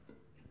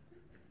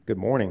Good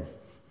morning.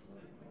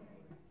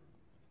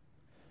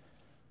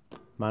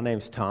 My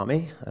name's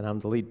Tommy, and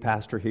I'm the lead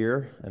pastor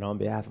here. And on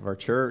behalf of our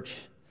church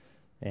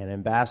and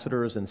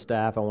ambassadors and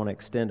staff, I want to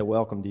extend a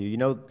welcome to you. You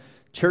know,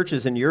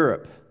 churches in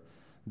Europe,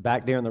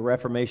 back during the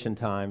Reformation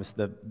times,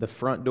 the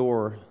front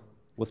door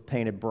was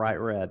painted bright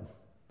red.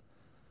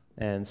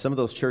 And some of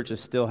those churches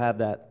still have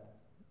that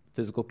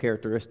physical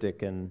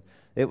characteristic. And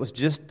it was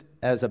just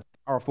as a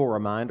powerful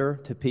reminder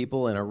to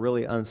people in a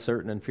really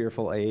uncertain and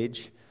fearful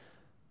age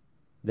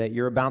that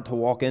you're about to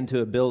walk into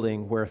a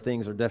building where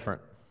things are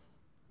different.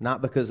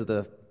 Not because of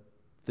the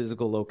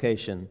physical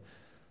location,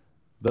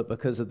 but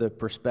because of the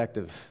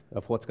perspective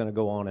of what's going to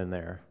go on in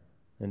there.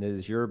 And it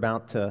is you're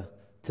about to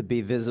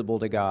be visible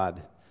to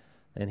God.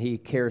 And He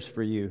cares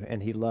for you,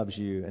 and He loves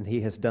you, and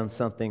He has done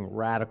something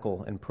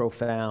radical and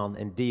profound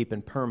and deep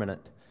and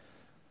permanent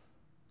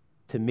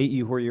to meet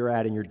you where you're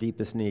at in your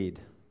deepest need,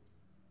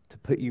 to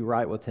put you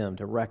right with Him,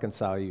 to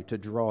reconcile you, to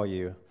draw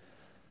you.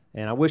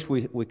 And I wish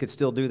we could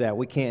still do that.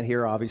 We can't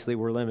here, obviously,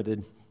 we're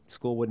limited.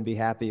 School wouldn't be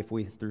happy if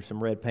we threw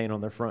some red paint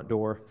on their front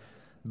door.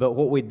 But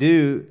what we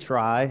do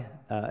try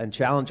and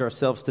challenge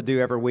ourselves to do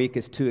every week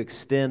is to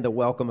extend the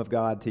welcome of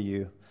God to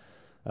you.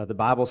 The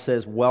Bible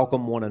says,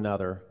 welcome one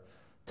another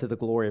to the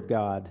glory of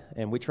God.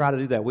 And we try to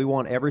do that. We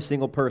want every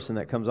single person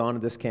that comes onto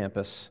this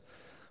campus,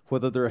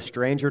 whether they're a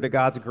stranger to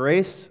God's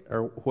grace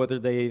or whether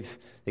they've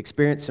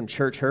experienced some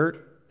church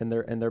hurt in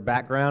their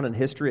background and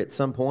history at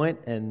some point,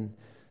 and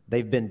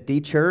they've been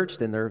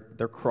de-churched and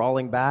they're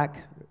crawling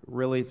back,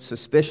 really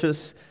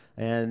suspicious,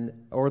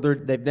 or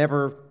they've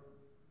never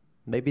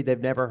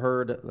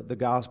heard the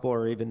gospel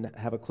or even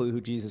have a clue who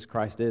Jesus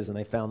Christ is, and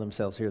they found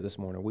themselves here this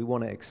morning. We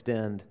want to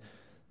extend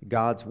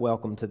God's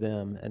welcome to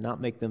them and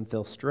not make them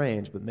feel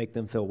strange, but make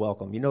them feel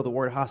welcome. You know, the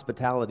word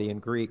hospitality in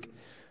Greek,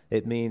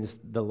 it means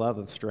the love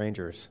of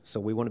strangers. So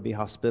we want to be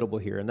hospitable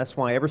here, and that's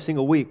why every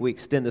single week we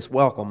extend this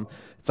welcome.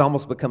 It's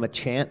almost become a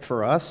chant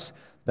for us.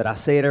 But I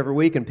say it every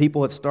week, and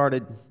people have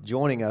started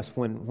joining us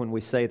when we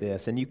say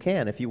this. And you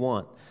can if you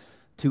want.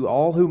 To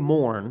all who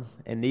mourn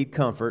and need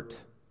comfort,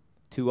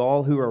 to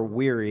all who are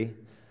weary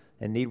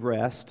and need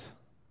rest,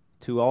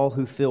 to all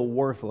who feel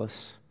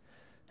worthless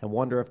and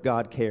wonder if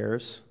God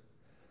cares,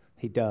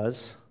 He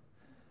does.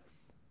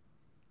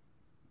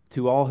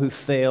 To all who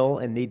fail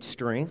and need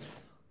strength,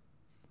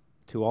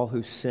 to all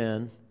who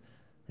sin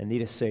and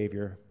need a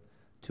Savior,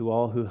 to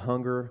all who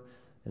hunger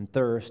and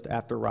thirst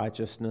after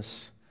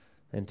righteousness,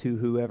 and to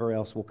whoever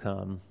else will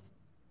come.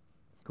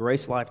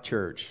 GraceLife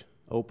Church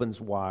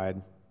opens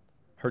wide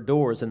her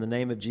doors in the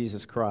name of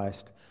Jesus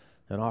Christ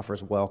and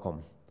offers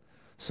welcome.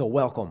 So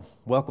welcome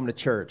to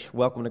church,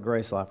 welcome to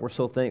GraceLife. We're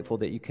so thankful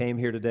that you came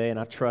here today, and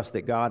I trust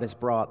that God has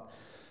brought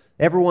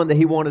everyone that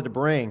He wanted to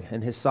bring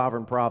in His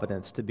sovereign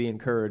providence to be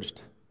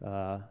encouraged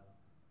by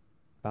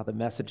the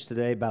message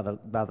today, by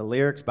the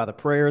lyrics, by the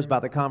prayers,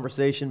 by the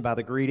conversation, by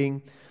the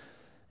greeting.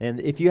 And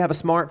if you have a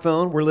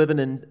smartphone, we're living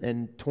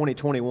in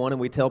 2021,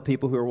 and we tell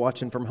people who are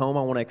watching from home,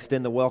 I want to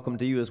extend the welcome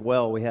to you as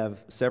well. We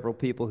have several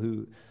people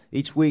who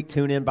each week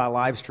tune in by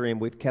live stream.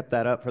 We've kept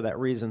that up for that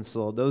reason.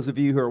 So those of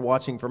you who are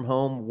watching from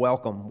home,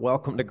 welcome.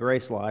 Welcome to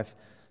GraceLife.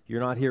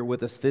 You're not here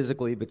with us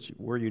physically, but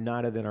we're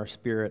united in our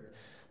spirit.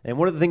 And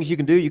one of the things you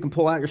can do, you can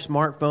pull out your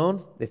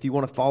smartphone if you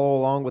want to follow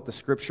along with the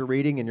scripture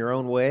reading in your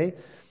own way.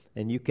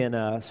 And you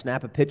can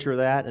snap a picture of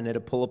that, and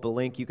it'll pull up a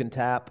link you can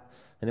tap,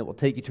 and it will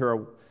take you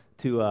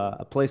to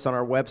a place on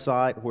our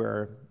website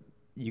where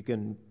you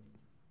can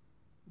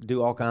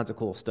do all kinds of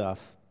cool stuff.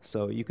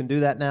 So you can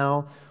do that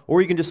now,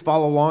 or you can just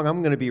follow along.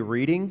 I'm going to be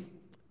reading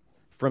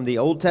from the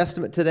Old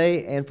Testament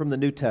today and from the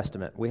New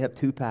Testament. We have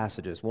two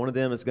passages. One of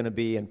them is going to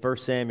be in 1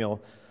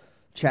 Samuel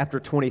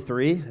chapter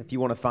 23, if you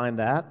want to find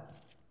that.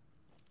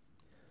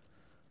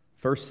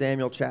 1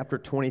 Samuel chapter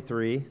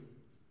 23,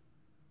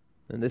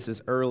 and this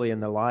is early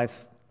in the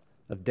life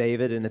of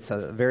David, and it's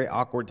a very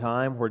awkward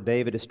time where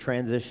David is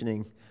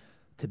transitioning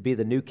to be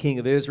the new king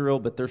of Israel,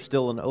 but there's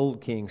still an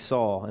old king,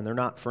 Saul, and they're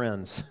not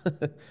friends.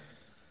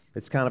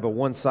 It's kind of a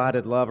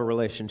one-sided love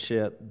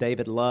relationship.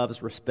 David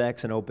loves,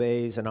 respects, and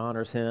obeys and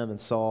honors him,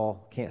 and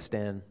Saul can't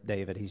stand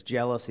David. He's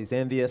jealous, he's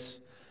envious,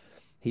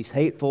 he's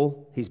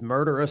hateful, he's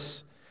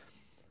murderous.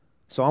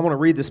 So I want to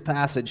read this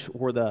passage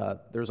where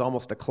there's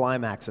almost a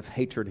climax of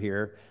hatred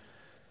here.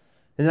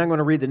 And then I'm going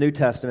to read the New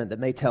Testament that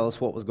may tell us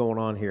what was going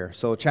on here.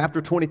 So chapter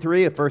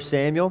 23 of 1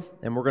 Samuel,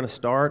 and we're going to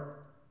start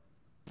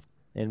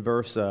in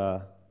verse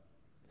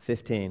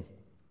 15.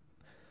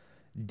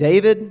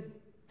 David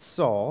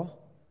saw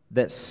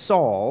that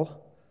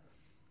Saul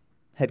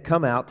had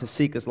come out to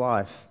seek his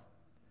life.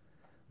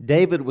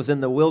 David was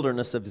in the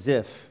wilderness of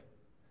Ziph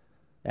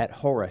at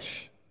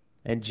Horesh,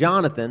 and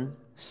Jonathan,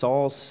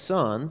 Saul's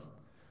son,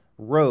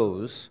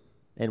 rose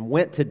and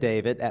went to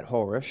David at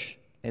Horesh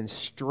and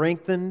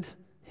strengthened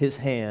his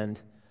hand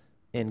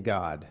in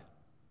God.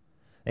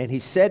 And he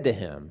said to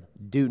him,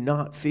 "Do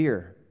not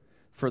fear,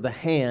 for the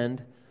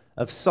hand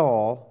of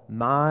Saul,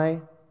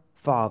 my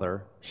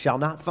father, shall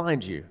not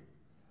find you.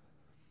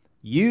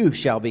 You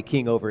shall be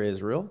king over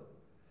Israel,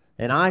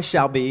 and I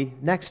shall be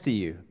next to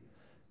you.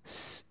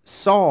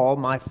 Saul,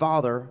 my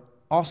father,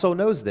 also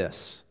knows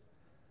this.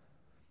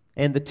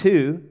 And the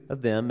two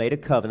of them made a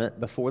covenant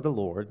before the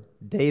Lord.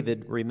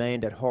 David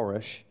remained at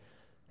Horosh,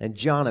 and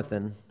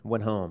Jonathan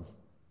went home.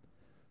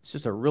 It's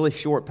just a really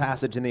short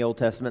passage in the Old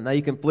Testament. Now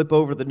you can flip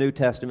over the New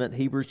Testament,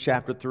 Hebrews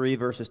chapter 3,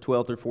 verses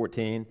 12 through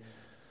 14.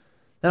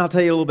 And I'll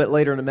tell you a little bit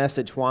later in the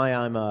message why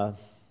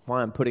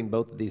I'm putting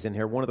both of these in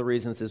here. One of the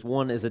reasons is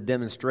one is a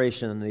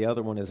demonstration and the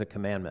other one is a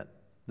commandment.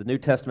 The New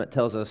Testament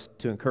tells us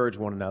to encourage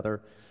one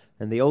another,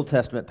 and the Old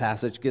Testament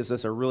passage gives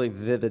us a really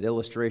vivid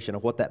illustration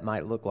of what that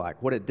might look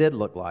like, what it did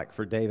look like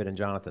for David and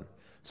Jonathan.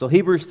 So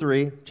Hebrews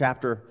 3,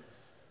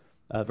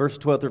 verse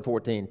 12 through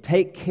 14.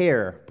 Take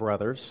care,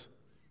 brothers,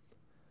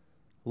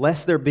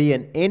 lest there be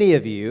in any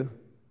of you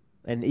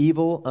an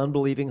evil,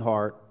 unbelieving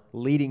heart,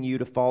 leading you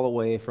to fall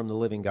away from the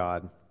living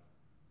God.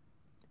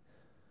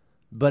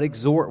 But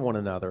exhort one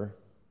another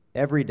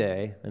every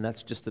day, and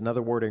that's just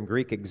another word in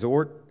Greek,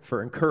 exhort,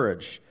 for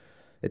encourage.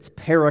 It's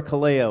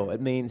parakaleo. It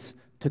means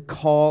to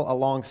call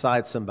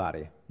alongside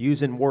somebody,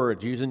 using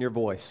words, using your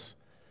voice.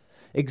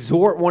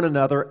 Exhort one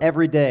another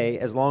every day,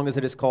 as long as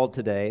it is called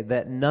today,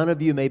 that none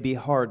of you may be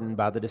hardened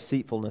by the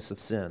deceitfulness of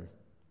sin.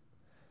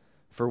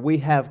 For we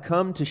have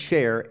come to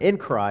share in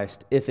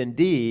Christ, if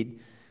indeed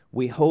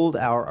we hold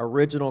our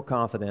original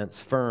confidence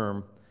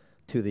firm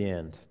to the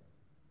end.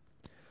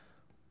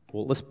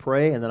 Well, let's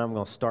pray, and then I'm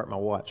going to start my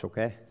watch,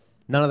 okay?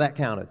 None of that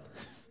counted.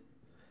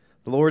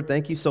 Lord,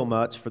 thank you so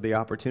much for the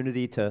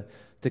opportunity to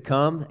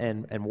come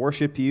and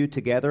worship you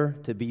together,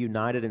 to be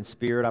united in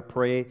spirit. I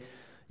pray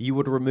you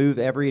would remove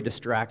every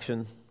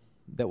distraction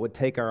that would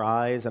take our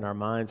eyes and our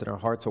minds and our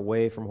hearts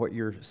away from what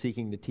you're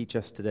seeking to teach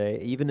us today.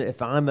 Even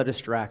if I'm a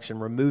distraction,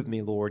 remove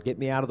me, Lord. Get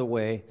me out of the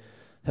way.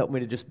 Help me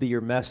to just be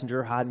your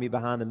messenger. Hide me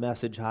behind the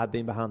message. Hide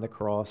me behind the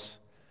cross.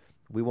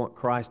 We want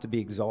Christ to be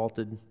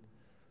exalted.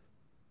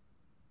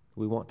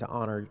 We want to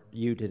honor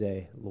you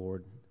today,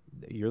 Lord.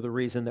 You're the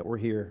reason that we're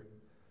here.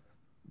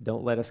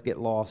 Don't let us get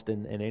lost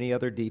in any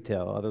other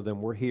detail other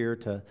than we're here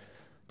to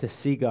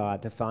see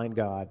God, to find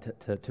God,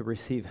 to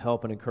receive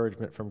help and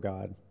encouragement from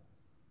God.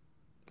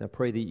 I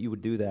pray that you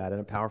would do that in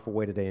a powerful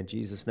way today. In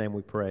Jesus' name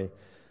we pray.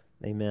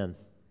 Amen.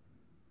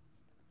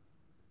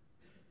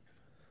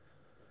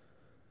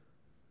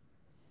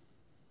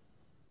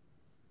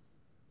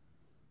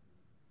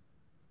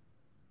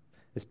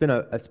 It's been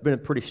a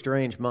pretty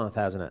strange month,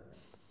 hasn't it?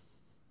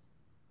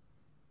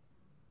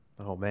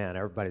 Oh man,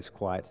 everybody's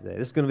quiet today.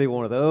 This is going to be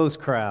one of those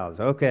crowds.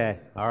 Okay,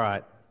 all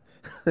right.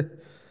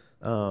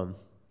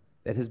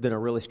 It has been a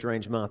really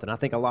strange month, and I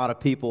think a lot of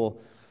people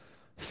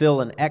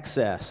feel an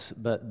excess,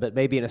 but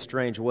maybe in a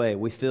strange way.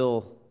 We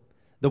feel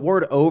the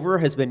word over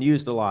has been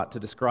used a lot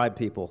to describe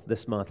people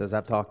this month as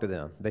I've talked to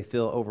them. They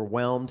feel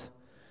overwhelmed.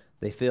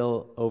 They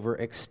feel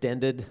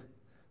overextended.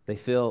 They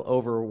feel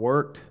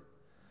overworked.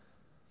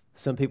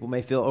 Some people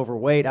may feel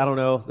overweight. I don't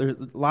know. There's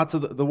lots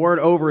of the word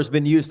over has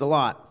been used a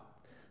lot.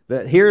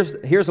 But here's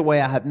a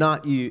way I have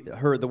not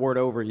heard the word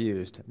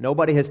overused.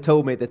 Nobody has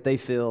told me that they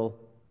feel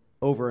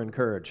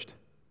over-encouraged.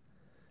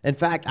 In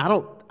fact, I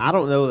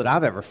don't know that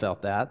I've ever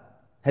felt that.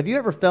 Have you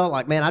ever felt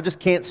like, man, I just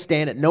can't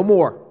stand it? No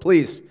more.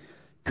 Please,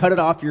 cut it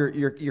off.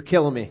 You're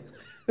killing me.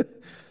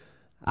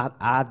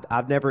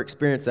 I've never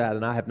experienced that,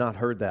 and I have not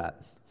heard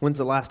that. When's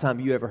the last time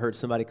you ever heard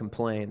somebody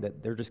complain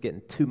that they're just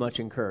getting too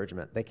much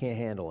encouragement? They can't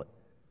handle it.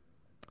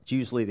 It's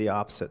usually the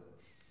opposite,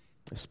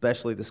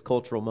 especially this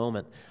cultural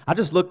moment. I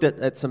just looked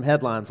at some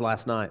headlines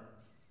last night.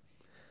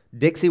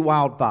 Dixie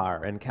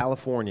wildfire in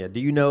California. Do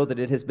you know that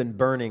it has been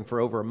burning for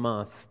over a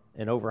month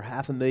and over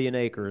 500,000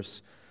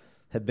 acres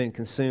have been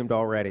consumed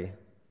already?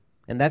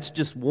 And that's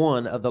just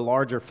one of the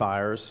larger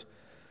fires.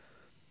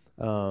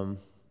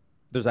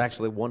 There's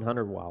actually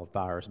 100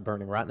 wildfires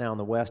burning right now in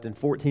the West in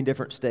 14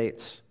 different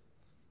states.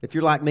 If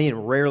you're like me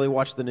and rarely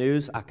watch the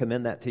news, I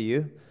commend that to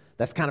you.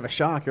 That's kind of a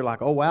shock. You're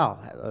like, oh, wow,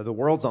 the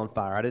world's on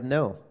fire. I didn't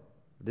know.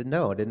 I didn't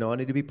know I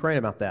need to be praying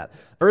about that.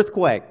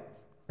 Earthquake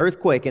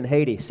in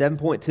Haiti,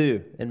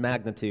 7.2 in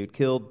magnitude,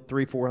 killed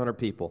 400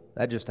 people.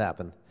 That just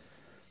happened.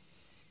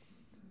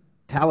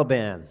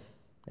 Taliban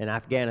in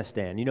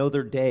Afghanistan. You know,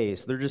 they're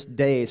just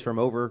days from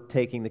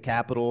overtaking the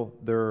capital.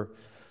 They're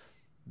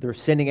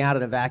sending out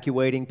and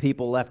evacuating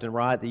people left and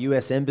right. The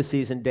U.S.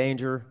 Embassy's in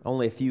danger.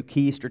 Only a few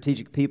key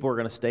strategic people are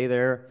going to stay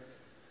there.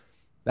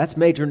 That's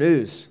major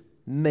news.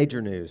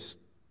 Major news.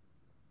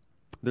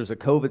 There's a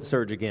COVID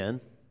surge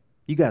again.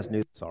 You guys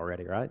knew this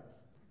already, right?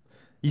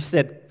 You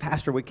said,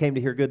 Pastor, we came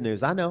to hear good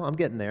news. I know, I'm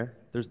getting there.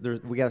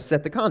 We got to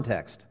set the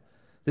context.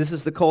 This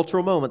is the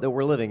cultural moment that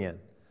we're living in.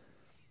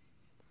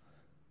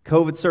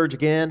 COVID surge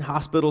again,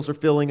 hospitals are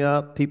filling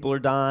up, people are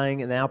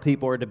dying, and now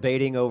people are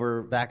debating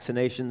over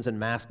vaccinations and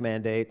mask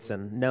mandates,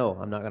 and no,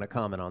 I'm not going to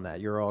comment on that.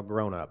 You're all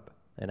grown up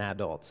and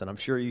adults, and I'm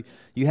sure you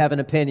have an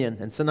opinion,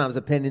 and sometimes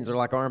opinions are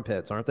like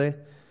armpits, aren't they?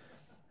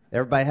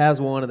 Everybody has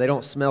one, and they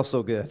don't smell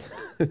so good.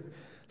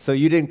 So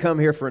you didn't come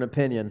here for an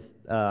opinion,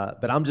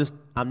 but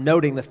I'm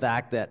noting the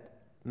fact that,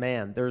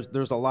 man,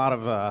 there's a lot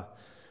of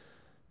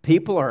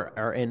people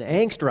are in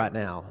angst right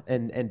now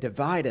and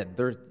divided.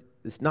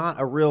 It's not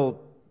a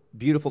real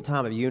beautiful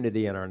time of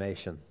unity in our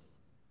nation.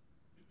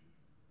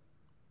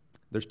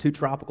 There's 2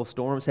 tropical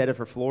storms headed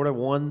for Florida.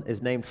 One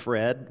is named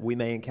Fred. We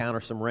may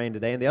encounter some rain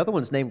today. And the other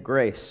one's named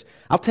Grace.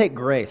 I'll take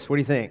Grace. What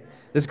do you think?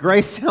 Does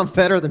Grace sound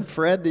better than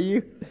Fred to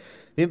you?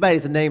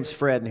 Anybody's name's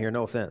Fred in here,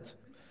 no offense.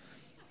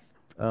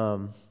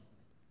 And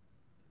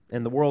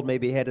the world may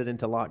be headed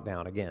into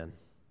lockdown again.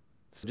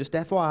 So just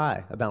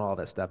FYI about all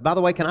that stuff. By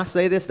the way, can I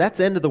say this? That's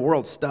end of the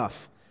world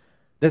stuff.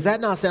 Does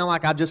that not sound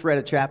like I just read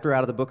a chapter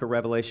out of the book of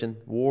Revelation?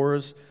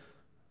 Wars,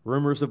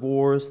 rumors of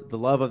wars, the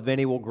love of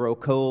many will grow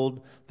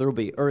cold, there will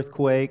be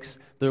earthquakes,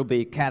 there will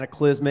be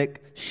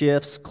cataclysmic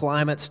shifts,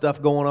 climate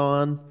stuff going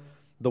on,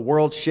 the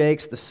world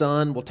shakes, the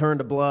sun will turn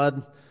to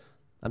blood.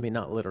 I mean,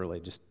 not literally,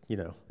 just,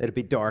 it'll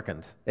be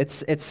darkened.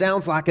 It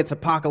sounds like it's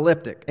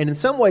apocalyptic, and in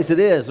some ways it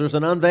is. There's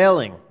an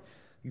unveiling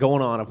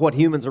going on of what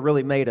humans are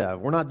really made of.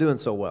 We're not doing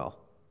so well.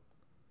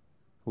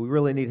 We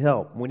really need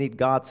help. We need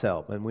God's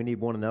help, and we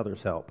need one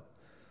another's help.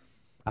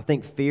 I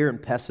think fear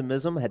and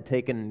pessimism had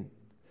taken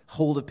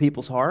hold of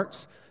people's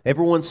hearts.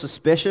 Everyone's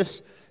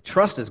suspicious.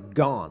 Trust is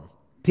gone.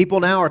 People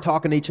now are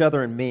talking to each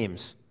other in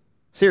memes.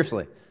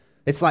 Seriously.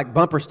 It's like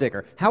bumper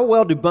sticker. How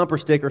well do bumper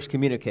stickers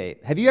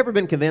communicate? Have you ever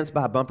been convinced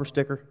by a bumper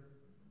sticker?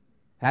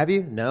 Have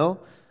you? No?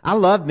 I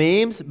love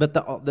memes, but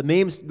the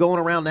memes going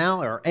around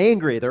now are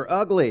angry. They're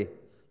ugly.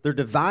 They're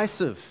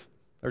divisive.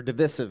 Or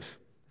divisive,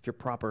 if you're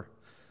proper.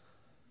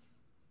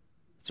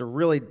 It's a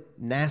really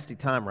nasty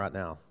time right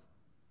now.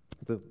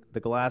 The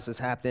glass is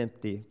half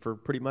empty for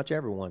pretty much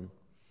everyone.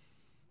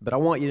 But I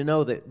want you to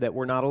know that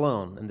we're not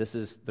alone, and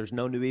there's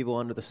no new evil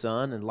under the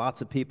sun, and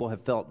lots of people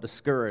have felt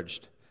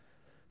discouraged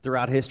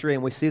throughout history,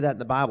 and we see that in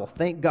the Bible.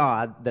 Thank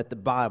God that the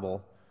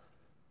Bible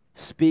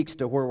speaks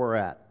to where we're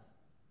at,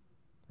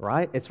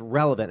 right? It's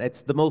relevant.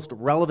 It's the most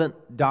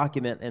relevant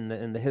document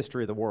in the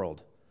history of the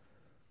world.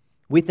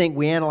 We think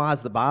we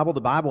analyze the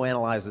Bible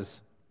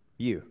analyzes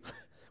you.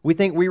 We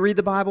think we read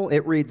the Bible,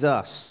 it reads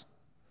us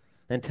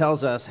and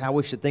tells us how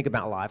we should think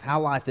about life,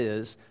 how life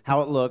is,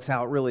 how it looks,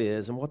 how it really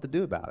is, and what to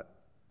do about it.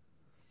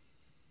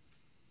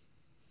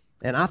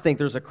 And I think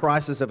there's a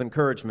crisis of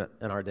encouragement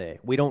in our day.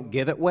 We don't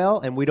give it well,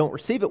 and we don't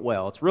receive it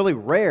well. It's really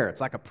rare. It's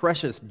like a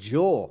precious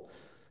jewel.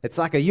 It's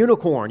like a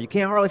unicorn. You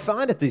can't hardly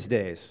find it these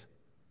days.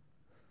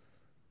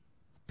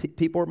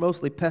 People are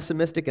mostly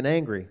pessimistic and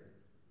angry.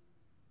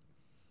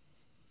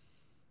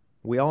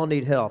 We all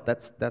need help.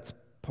 That's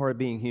part of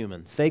being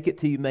human. Fake it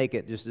till you make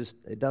it. Just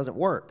it doesn't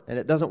work. And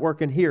it doesn't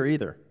work in here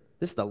either.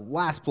 This is the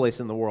last place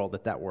in the world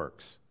that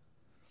works.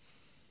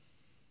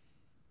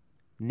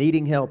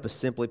 Needing help is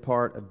simply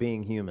part of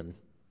being human.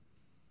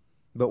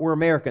 But we're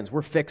Americans.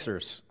 We're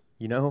fixers,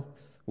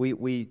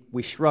 We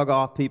shrug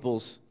off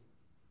people's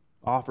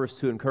offers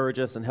to encourage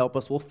us and help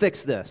us. We'll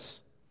fix this.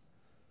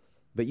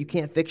 But you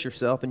can't fix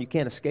yourself and you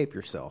can't escape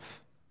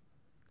yourself.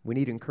 We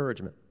need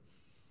encouragement.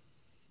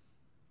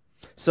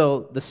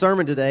 So the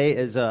sermon today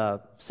is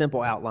a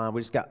simple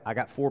outline. I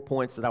got 4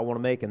 points that I want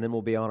to make, and then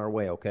we'll be on our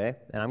way, okay?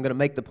 And I'm going to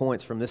make the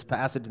points from this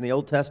passage in the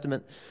Old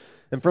Testament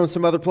and from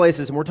some other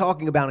places, and we're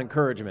talking about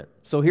encouragement.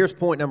 So here's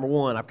point number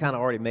 1. I've kind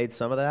of already made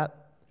some of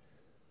that.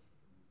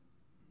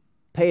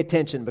 Pay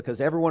attention, because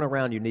everyone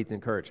around you needs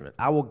encouragement.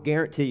 I will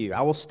guarantee you,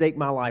 I will stake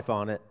my life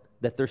on it,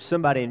 that there's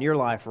somebody in your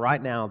life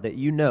right now that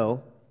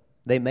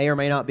they may or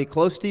may not be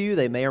close to you,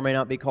 they may or may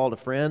not be called a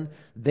friend,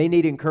 they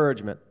need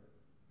encouragement.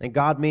 And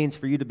God means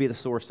for you to be the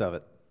source of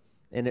it.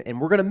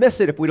 And we're going to miss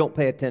it if we don't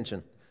pay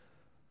attention.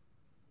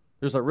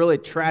 There's a really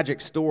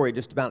tragic story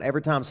just about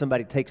every time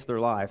somebody takes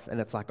their life,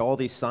 and it's like all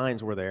these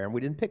signs were there, and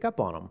we didn't pick up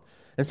on them.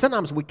 And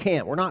sometimes we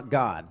can't. We're not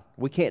God.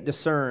 We can't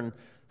discern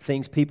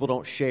things people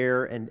don't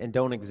share and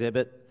don't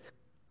exhibit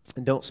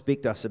and don't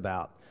speak to us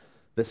about.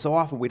 But so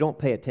often we don't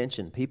pay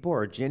attention. People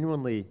are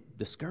genuinely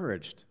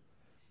discouraged.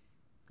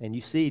 And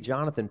you see,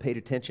 Jonathan paid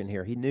attention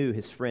here. He knew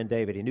his friend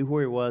David. He knew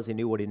where he was. He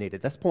knew what he needed.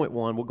 That's point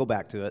 1. We'll go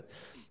back to it.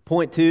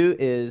 Point 2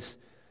 is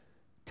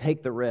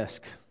take the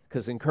risk,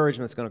 because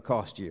encouragement's going to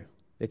cost you.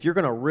 If you're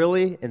going to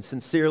really and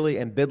sincerely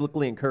and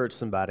biblically encourage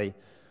somebody,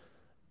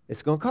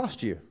 it's going to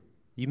cost you.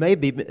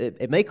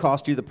 It may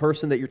cost you the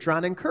person that you're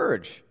trying to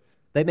encourage.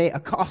 They may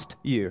accost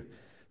you.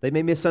 They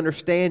may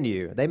misunderstand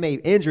you. They may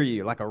injure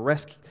you, like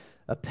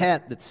a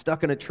pet that's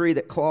stuck in a tree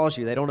that claws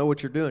you. They don't know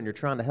what you're doing. You're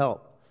trying to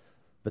help.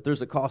 But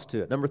there's a cost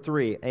to it. Number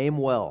 3, aim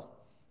well.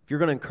 If you're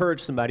going to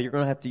encourage somebody, you're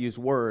going to have to use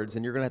words,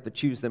 and you're going to have to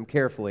choose them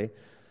carefully.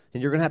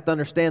 And you're going to have to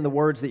understand the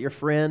words that your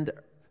friend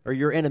or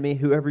your enemy,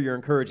 whoever you're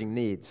encouraging,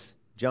 needs.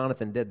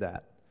 Jonathan did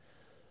that.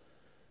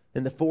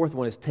 And the 4th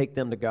one is take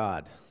them to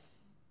God.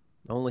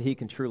 Only He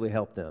can truly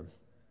help them.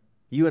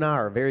 You and I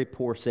are very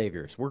poor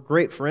saviors. We're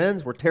great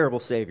friends. We're terrible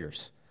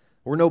saviors.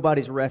 We're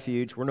nobody's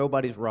refuge. We're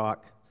nobody's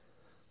rock.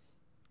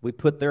 We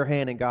put their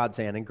hand in God's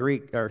hand.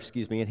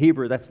 In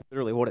Hebrew, that's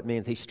literally what it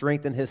means. He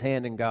strengthened his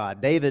hand in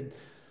God.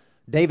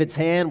 David's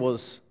hand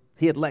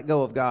he had let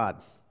go of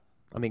God.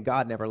 I mean,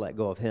 God never let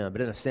go of him,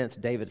 but in a sense,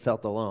 David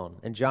felt alone.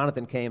 And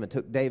Jonathan came and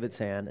took David's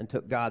hand and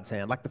took God's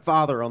hand, like the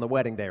father on the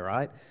wedding day,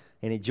 right?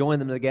 And he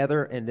joined them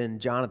together, and then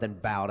Jonathan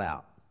bowed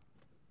out.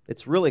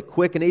 It's really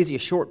quick and easy, a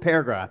short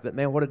paragraph, but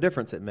man, what a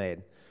difference it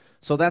made.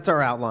 So that's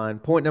our outline.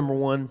 Point number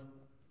 1,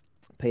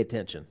 Pay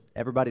attention.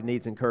 Everybody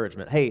needs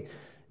encouragement. Hey,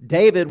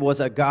 David was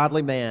a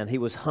godly man. He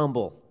was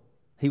humble.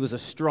 He was a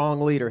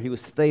strong leader. He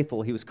was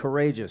faithful. He was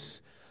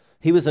courageous.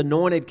 He was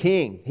anointed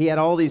king. He had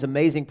all these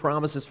amazing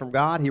promises from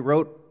God. He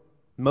wrote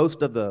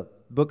most of the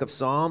book of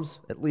Psalms,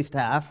 at least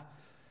half.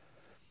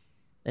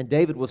 And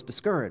David was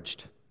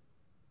discouraged.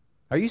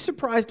 Are you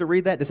surprised to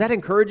read that? Does that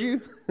encourage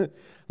you?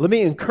 Let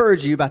me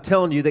encourage you by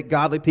telling you that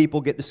godly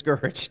people get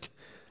discouraged.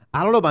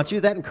 I don't know about you,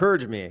 that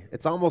encouraged me.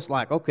 It's almost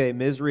like, okay,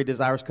 misery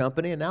desires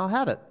company, and now I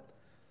have it.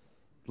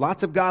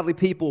 Lots of godly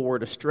people were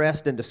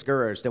distressed and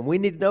discouraged, and we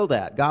need to know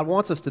that. God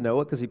wants us to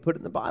know it because He put it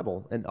in the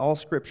Bible, and all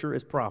Scripture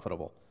is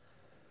profitable.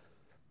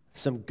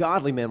 Some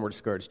godly men were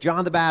discouraged.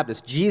 John the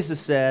Baptist, Jesus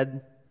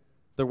said,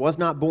 there was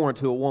not born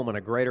to a woman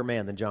a greater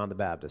man than John the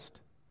Baptist.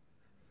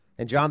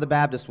 And John the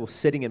Baptist was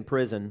sitting in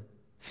prison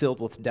filled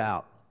with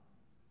doubt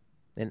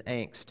and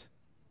angst.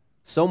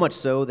 So much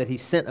so that he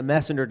sent a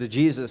messenger to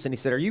Jesus and he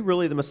said, are you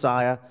really the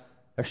Messiah,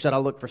 or should I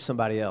look for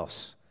somebody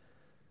else?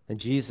 And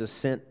Jesus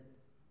sent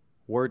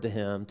word to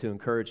him to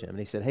encourage him. And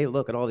he said, hey,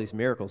 look at all these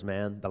miracles,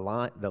 man.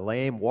 The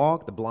lame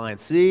walk, the blind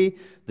see,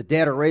 the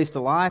dead are raised to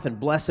life, and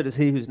blessed is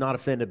he who's not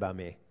offended by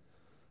me.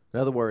 In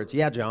other words,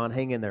 yeah, John,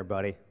 hang in there,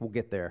 buddy. We'll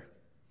get there.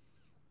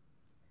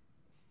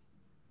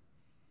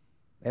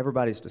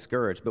 Everybody's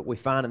discouraged, but we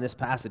find in this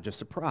passage a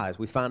surprise.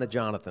 We find a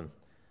Jonathan.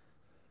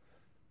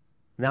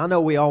 Now, I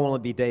know we all want to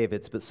be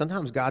Davids, but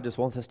sometimes God just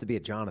wants us to be a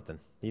Jonathan,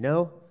 you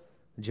know?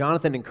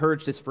 Jonathan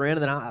encouraged his friend,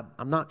 and then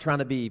I'm not trying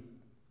to be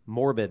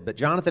morbid, but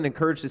Jonathan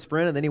encouraged his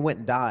friend, and then he went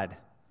and died.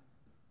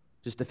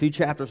 Just a few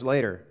chapters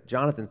later,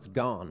 Jonathan's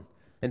gone.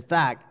 In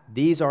fact,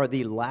 these are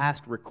the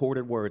last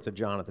recorded words of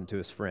Jonathan to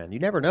his friend. You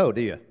never know,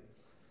 do you?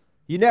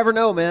 You never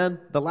know, man,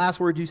 the last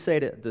words you say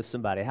to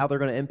somebody, how they're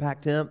going to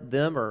impact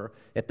them, or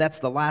if that's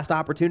the last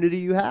opportunity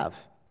you have.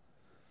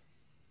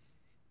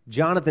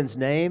 Jonathan's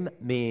name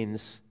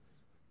means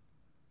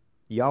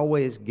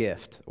Yahweh's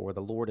gift, or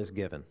the Lord is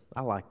given.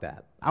 I like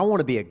that. I want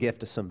to be a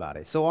gift to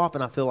somebody. So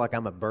often I feel like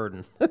I'm a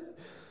burden.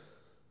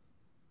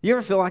 You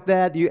ever feel like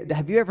that?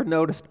 Have you ever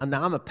noticed?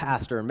 Now, I'm a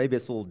pastor, and maybe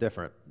it's a little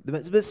different.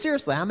 But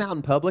seriously, I'm out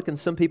in public, and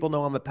some people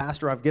know I'm a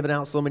pastor. I've given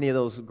out so many of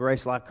those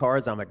GraceLife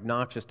cards, I'm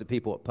obnoxious to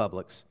people at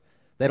Publix.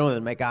 They don't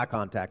even make eye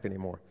contact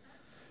anymore.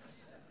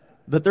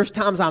 But there's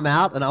times I'm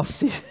out, and I'll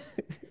see...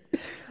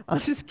 I'm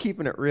just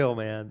keeping it real,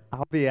 man.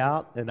 I'll be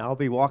out, and I'll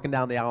be walking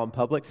down the aisle in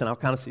Publix, and I'll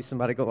kind of see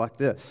somebody go like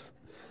this.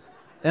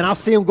 And I'll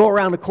see them go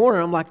around the corner,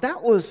 and I'm like,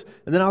 that was...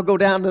 And then I'll go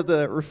down to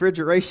the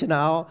refrigeration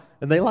aisle,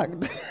 and they like...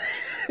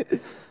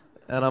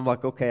 And I'm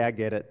like, okay, I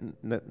get it.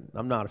 No,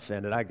 I'm not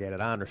offended. I get it.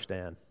 I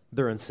understand.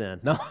 They're in sin.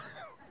 No.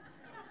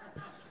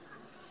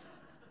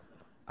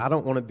 I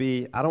don't want to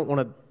be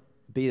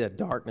the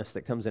darkness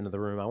that comes into the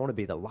room. I want to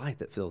be the light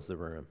that fills the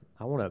room.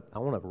 I want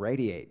to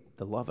radiate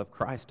the love of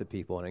Christ to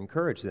people and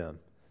encourage them.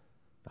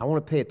 I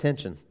want to pay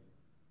attention.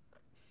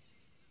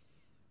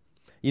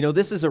 You know,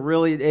 this is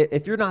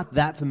if you're not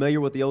that familiar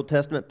with the Old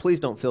Testament,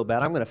 please don't feel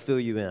bad. I'm going to fill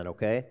you in,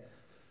 okay?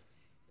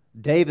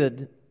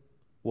 David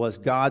was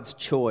God's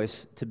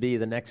choice to be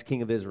the next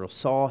king of Israel.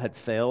 Saul had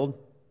failed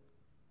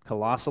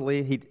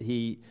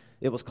colossally.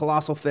 It was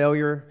colossal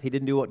failure. He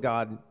didn't do what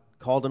God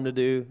called him to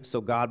do, so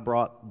God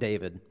brought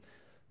David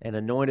and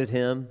anointed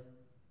him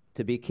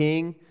to be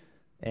king,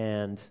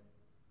 and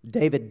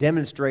David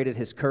demonstrated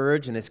his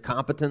courage and his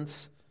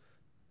competence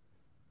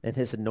and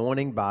his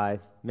anointing by,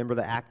 remember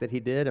the act that he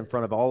did in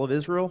front of all of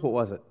Israel? What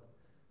was it?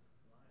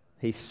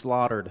 He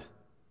slaughtered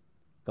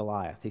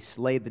Goliath. He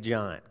slayed the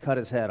giant, cut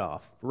his head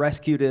off,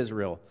 rescued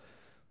Israel.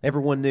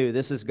 Everyone knew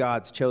this is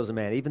God's chosen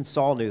man. Even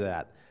Saul knew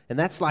that. And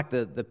that's like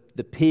the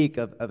peak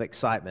of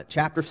excitement.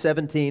 Chapter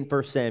 17,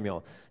 1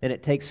 Samuel. And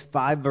it takes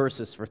 5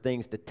 verses for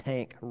things to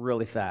tank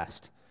really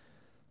fast.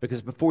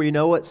 Because before you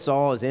know it,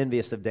 Saul is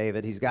envious of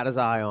David. He's got his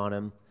eye on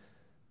him.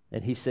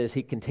 And he says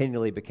he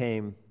continually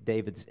became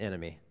David's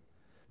enemy.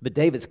 But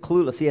David's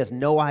clueless. He has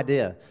no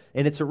idea.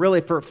 And it's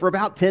for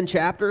about 10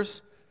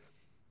 chapters,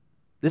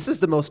 this is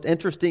the most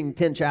interesting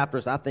 10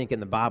 chapters, I think, in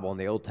the Bible in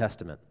the Old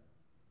Testament.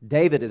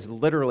 David is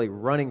literally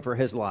running for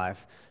his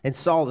life, and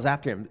Saul is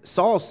after him.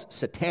 Saul's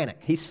satanic.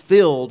 He's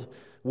filled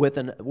with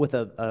an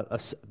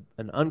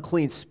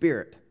unclean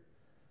spirit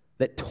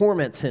that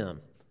torments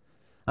him.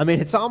 I mean,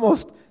 it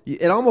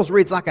almost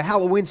reads like a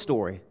Halloween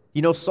story.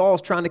 You know,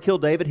 Saul's trying to kill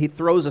David. He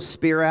throws a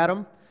spear at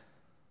him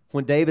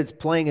when David's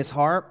playing his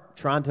harp,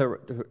 trying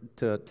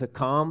to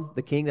calm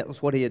the king. That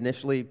was what he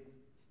initially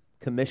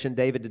commissioned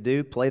David to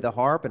do, play the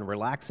harp and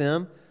relax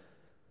him.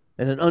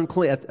 And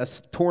a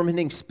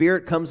tormenting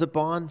spirit comes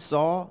upon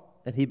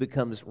Saul, and he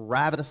becomes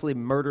ravenously,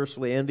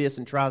 murderously envious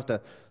and tries to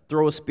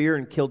throw a spear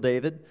and kill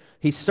David.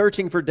 He's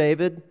searching for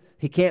David.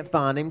 He can't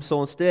find him,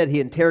 so instead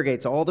he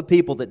interrogates all the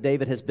people that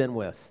David has been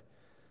with.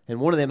 And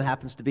one of them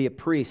happens to be a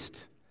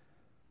priest,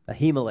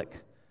 Ahimelech.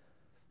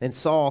 And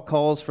Saul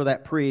calls for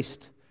that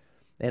priest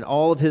and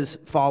all of his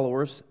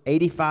followers,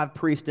 85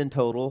 priests in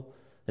total,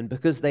 and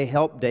because they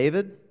helped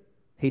David,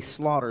 he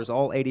slaughters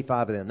all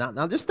 85 of them.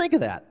 Now just think of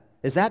that.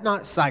 Is that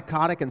not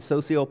psychotic and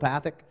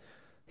sociopathic?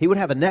 He would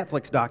have a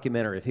Netflix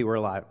documentary if he were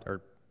alive, or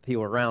if he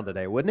were around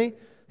today, wouldn't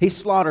he? He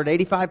slaughtered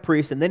 85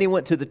 priests, and then he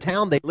went to the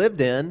town they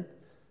lived in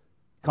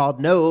called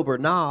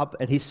Nob,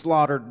 and he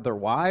slaughtered their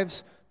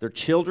wives, their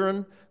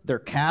children, their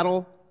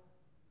cattle.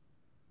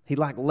 He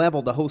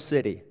leveled the whole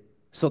city.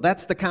 So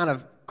that's the kind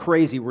of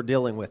crazy we're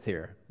dealing with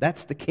here.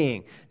 That's the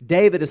king.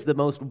 David is the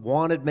most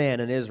wanted man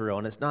in Israel,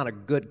 and it's not a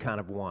good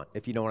kind of want,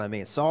 if you know what I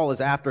mean. Saul is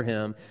after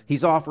him.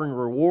 He's offering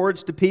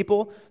rewards to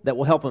people that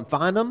will help him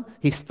find him.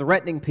 He's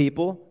threatening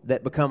people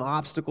that become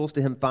obstacles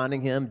to him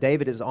finding him.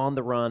 David is on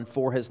the run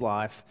for his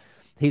life.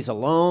 He's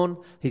alone.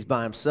 He's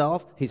by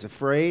himself. He's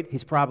afraid.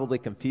 He's probably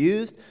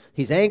confused.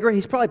 He's angry.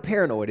 He's probably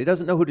paranoid. He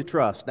doesn't know who to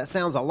trust. That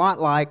sounds a lot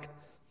like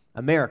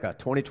America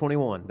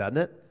 2021, doesn't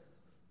it?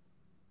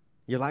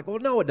 You're like, well,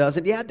 no, it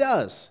doesn't. Yeah, it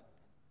does.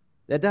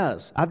 It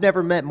does. I've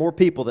never met more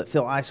people that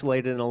feel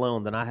isolated and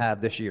alone than I have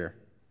this year,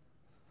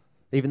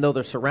 even though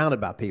they're surrounded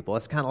by people.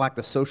 It's kind of like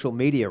the social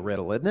media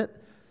riddle, isn't it?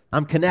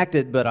 I'm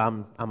connected, but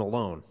I'm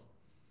alone.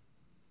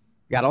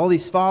 Got all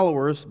these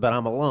followers, but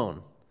I'm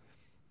alone.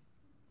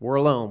 We're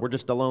alone. We're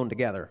just alone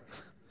together.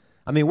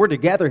 I mean, we're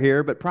together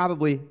here, but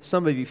probably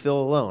some of you feel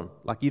alone,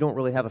 like you don't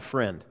really have a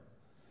friend,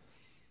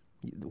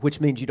 which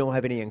means you don't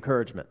have any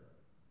encouragement,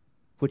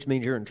 which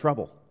means you're in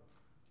trouble.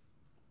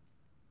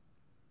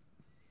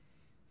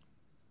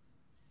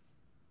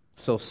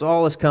 So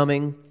Saul is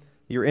coming.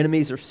 Your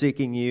enemies are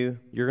seeking you.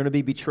 You're going to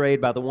be betrayed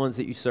by the ones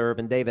that you serve,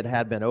 and David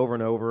had been over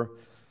and over.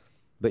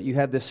 But you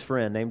have this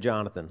friend named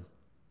Jonathan.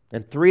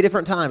 And 3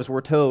 different times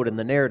we're told in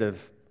the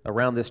narrative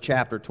around this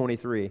chapter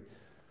 23,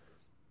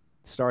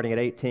 starting at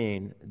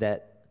 18,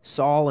 that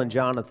Saul and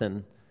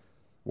Jonathan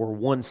were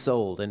one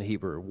souled in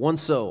Hebrew. One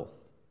soul.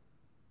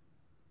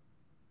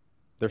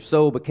 Their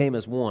soul became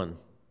as one.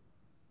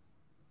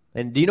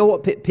 And do you know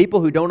what people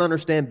who don't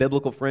understand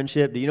biblical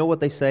friendship, do you know what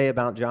they say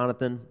about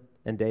Jonathan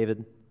and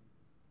David?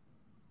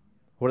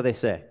 What do they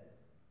say?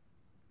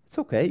 It's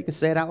okay, you can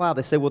say it out loud.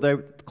 They say,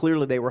 well,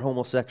 clearly they were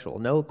homosexual.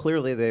 No,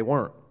 clearly they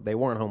weren't. They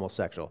weren't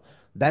homosexual.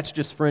 That's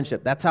just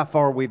friendship. That's how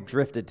far we've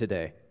drifted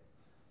today.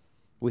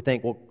 We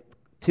think, well,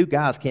 2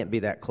 guys can't be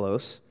that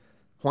close.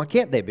 Why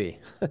can't they be?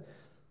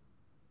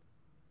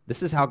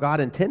 This is how God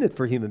intended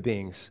for human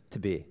beings to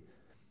be.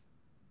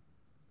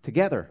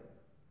 Together.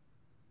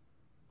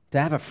 To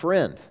have a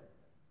friend.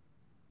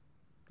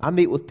 I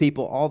meet with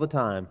people all the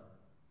time,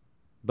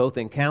 both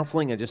in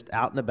counseling and just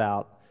out and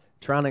about,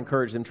 trying to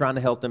encourage them, trying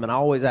to help them, and I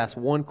always ask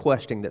one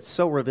question that's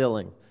so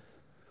revealing.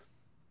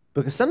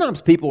 Because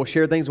sometimes people will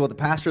share things with a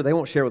pastor they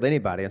won't share with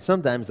anybody, and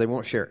sometimes they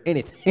won't share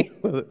anything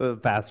with a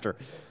pastor.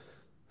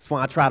 That's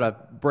why I try to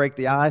break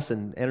the ice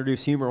and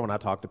introduce humor when I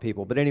talk to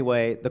people. But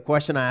anyway, the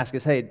question I ask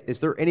is, hey, is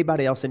there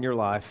anybody else in your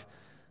life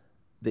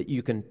that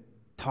you can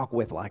talk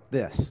with like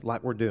this,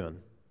 like we're doing,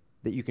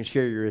 that you can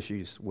share your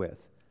issues with?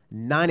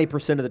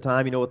 90% of the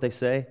time, you know what they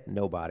say?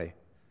 Nobody.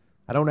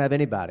 I don't have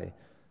anybody.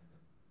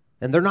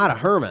 And they're not a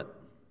hermit.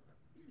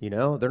 You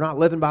know, they're not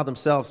living by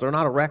themselves. They're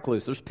not a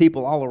recluse. There's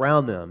people all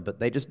around them, but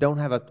they just don't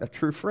have a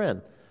true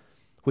friend,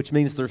 which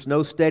means there's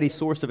no steady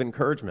source of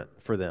encouragement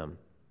for them.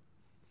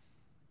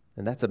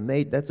 And that's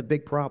a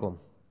big problem.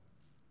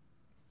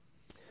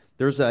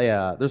 There's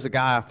a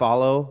guy I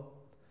follow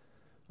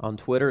on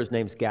Twitter. His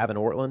name's Gavin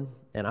Ortland,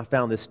 and I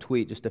found this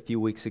tweet just a few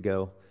weeks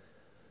ago.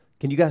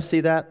 Can you guys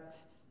see that?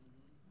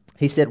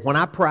 He said, when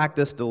I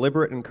practice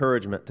deliberate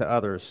encouragement to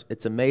others,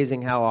 it's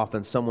amazing how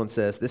often someone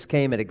says, this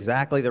came at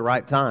exactly the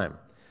right time,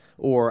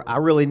 or I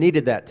really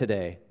needed that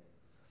today.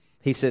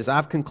 He says,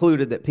 I've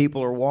concluded that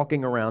people are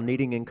walking around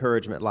needing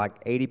encouragement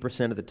like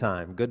 80% of the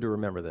time. Good to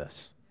remember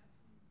this.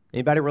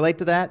 Anybody relate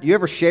to that? You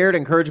ever shared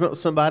encouragement with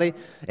somebody,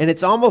 and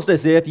it's almost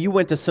as if you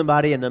went to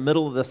somebody in the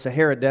middle of the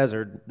Sahara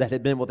Desert that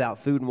had been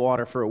without food and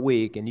water for a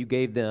week, and you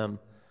gave them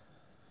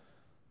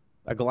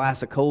a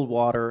glass of cold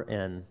water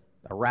and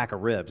a rack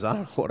of ribs, I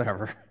don't know,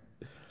 whatever.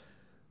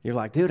 You're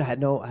like, dude, I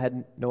had no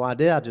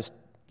idea. I just,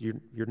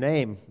 your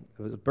name,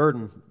 it was a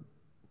burden.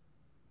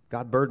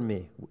 God burdened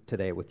me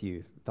today with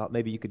you. Thought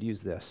maybe you could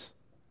use this.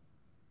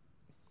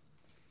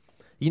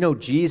 You know,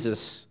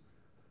 Jesus,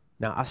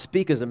 now I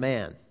speak as a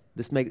man.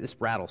 This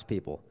rattles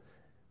people.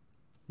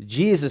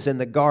 Jesus in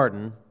the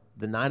garden,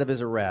 the night of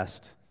his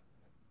arrest,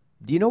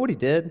 do you know what he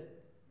did?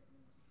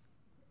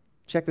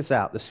 Check this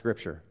out, this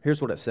scripture.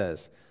 Here's what it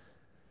says.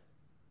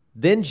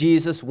 Then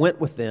Jesus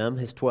went with them,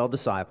 his 12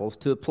 disciples,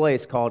 to a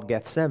place called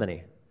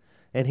Gethsemane.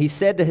 And he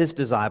said to his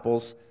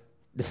disciples,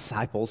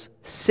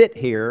 sit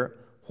here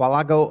while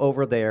I go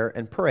over there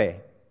and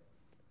pray.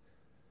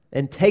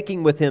 And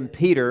taking with him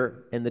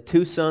Peter and the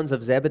 2 sons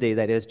of Zebedee,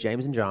 that is,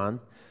 James and John.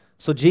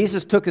 So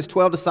Jesus took his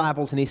 12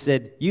 disciples and he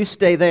said, you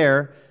stay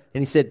there.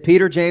 And he said,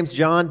 Peter, James,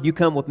 John, you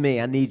come with me.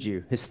 I need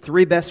you. His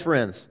 3 best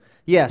friends.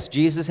 Yes,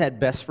 Jesus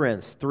had best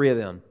friends, 3 of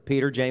them,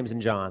 Peter, James,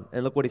 and John.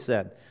 And look what he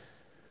said.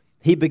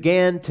 He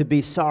began to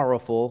be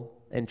sorrowful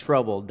and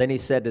troubled. Then he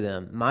said to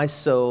them, my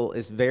soul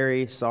is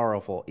very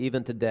sorrowful,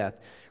 even to death.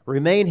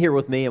 Remain here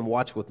with me and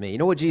watch with me. You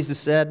know what Jesus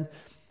said?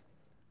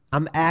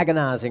 I'm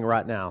agonizing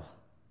right now.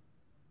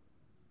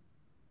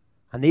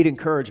 I need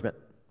encouragement.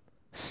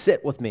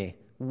 Sit with me.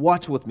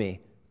 Watch with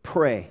me.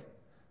 Pray.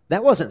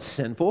 That wasn't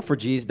sinful for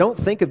Jesus. Don't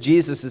think of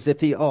Jesus as if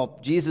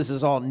Jesus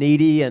is all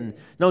needy. And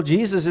no,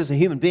 Jesus is a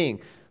human being.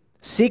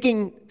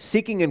 Seeking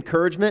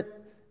encouragement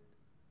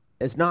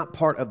is not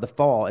part of the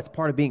fall. It's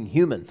part of being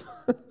human.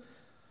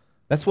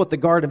 That's what the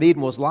Garden of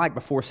Eden was like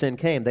before sin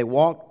came. They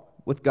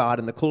walked with God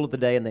in the cool of the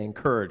day, and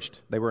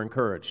they were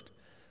encouraged.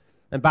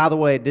 And by the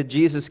way, did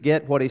Jesus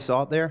get what he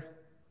sought there?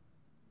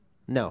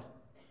 No.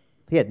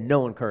 He had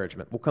no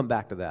encouragement. We'll come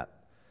back to that.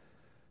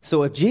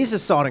 So if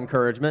Jesus sought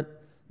encouragement,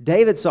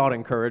 David sought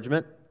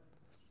encouragement,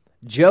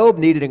 Job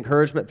needed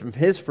encouragement from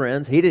his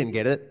friends. He didn't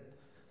get it.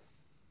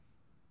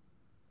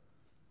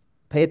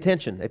 Pay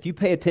attention. If you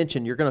pay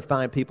attention, you're going to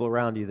find people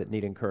around you that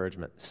need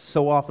encouragement.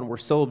 So often we're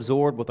so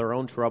absorbed with our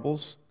own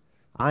troubles.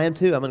 I am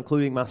too. I'm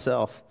including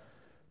myself.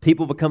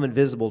 People become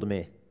invisible to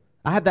me.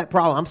 I have that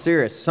problem. I'm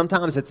serious.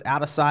 Sometimes it's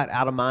out of sight,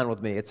 out of mind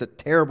with me. It's a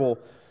terrible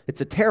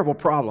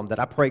problem that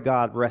I pray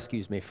God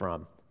rescues me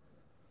from.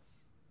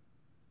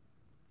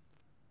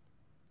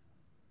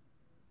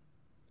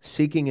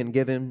 Seeking and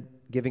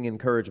giving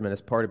encouragement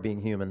is part of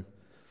being human.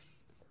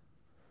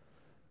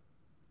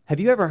 Have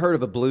you ever heard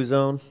of a blue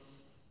zone?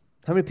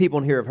 How many people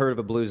in here have heard of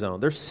a blue zone?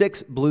 There's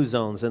 6 blue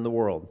zones in the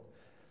world.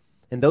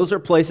 And those are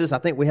places, I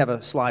think we have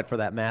a slide for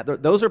that,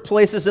 Matt. Those are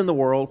places in the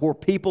world where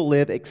people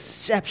live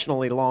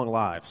exceptionally long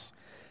lives.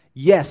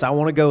 Yes, I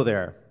want to go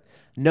there.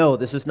 No,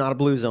 this is not a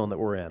blue zone that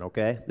we're in,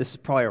 okay? This is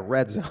probably a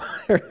red zone.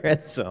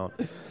 Red zone.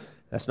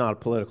 That's not a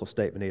political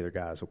statement either,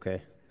 guys,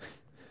 okay?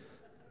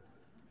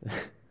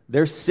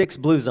 There's 6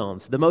 blue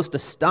zones. The most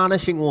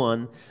astonishing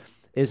one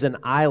is an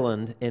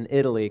island in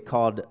Italy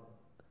called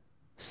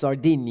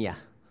Sardinia.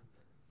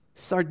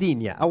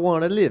 Sardinia. I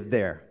want to live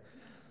there.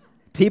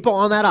 People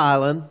on that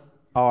island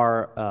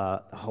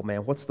are,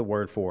 what's the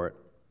word for it?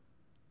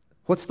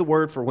 What's the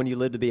word for when you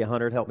live to be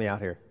 100? Help me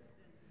out here.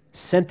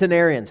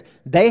 Centenarians.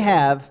 They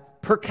have,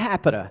 per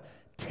capita,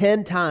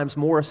 10 times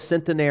more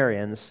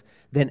centenarians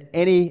than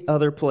any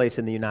other place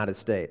in the United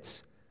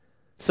States.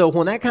 So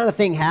when that kind of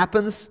thing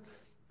happens,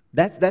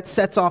 that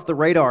sets off the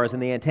radars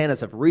and the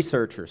antennas of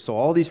researchers. So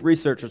all these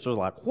researchers are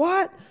like,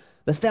 what?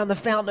 They found the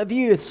fountain of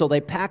youth. So they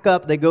pack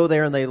up, they go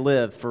there, and they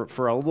live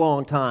for a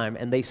long time,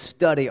 and they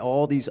study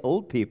all these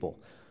old people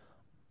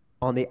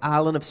on the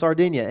island of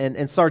Sardinia.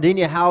 And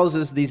Sardinia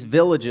houses these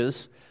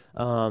villages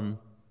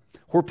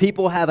where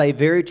people have a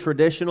very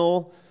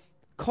traditional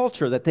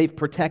culture that they've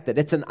protected.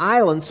 It's an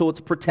island, so it's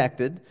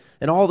protected,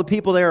 and all the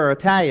people there are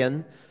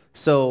Italian,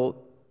 so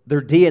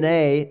their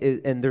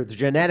DNA and their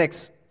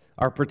genetics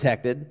are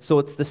protected. So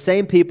it's the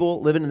same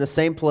people living in the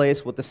same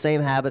place with the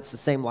same habits, the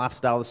same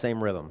lifestyle, the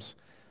same rhythms.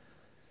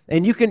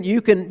 And you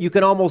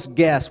can almost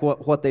guess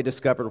what they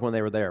discovered when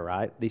they were there,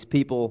 right? These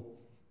people,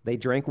 they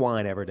drink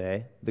wine every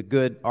day, the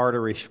good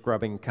artery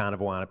scrubbing kind of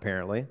wine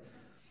apparently.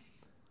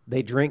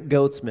 They drink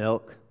goat's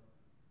milk.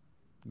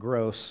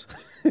 Gross.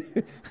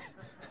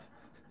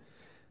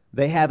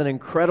 They have an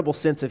incredible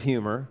sense of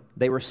humor.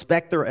 They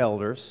respect their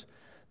elders.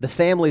 The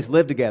families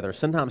live together,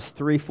 sometimes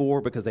 3,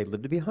 4, because they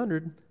live to be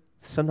 100.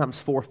 Sometimes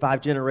 4,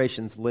 5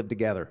 generations live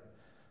together.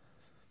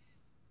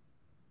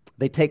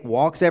 They take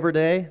walks every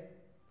day,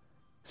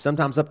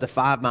 sometimes up to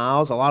 5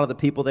 miles. A lot of the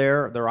people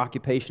there, their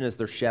occupation is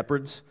they're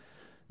shepherds.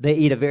 They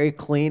eat a very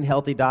clean,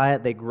 healthy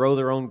diet. They grow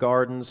their own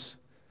gardens.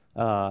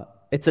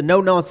 It's a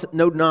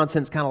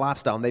no-nonsense kind of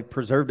lifestyle, and they've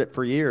preserved it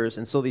for years.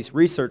 And so these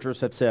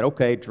researchers have said,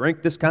 okay,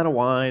 drink this kind of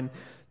wine,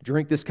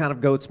 drink this kind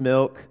of goat's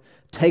milk,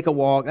 take a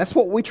walk. That's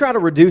what we try to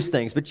reduce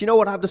things. But you know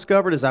what I've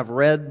discovered is I've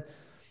read,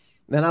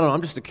 and I don't know,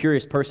 I'm just a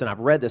curious person. I've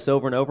read this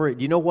over and over.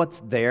 You know what's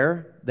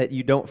there that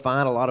you don't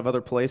find a lot of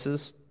other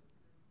places?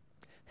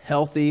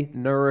 Healthy,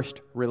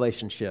 nourished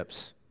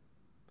relationships.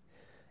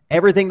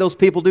 Everything those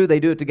people do, they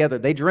do it together.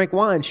 They drink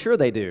wine, sure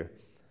they do.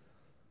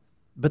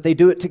 But they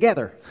do it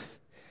together.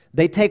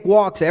 They take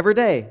walks every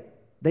day.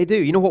 They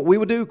do. You know what we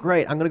would do?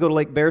 Great, I'm going to go to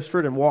Lake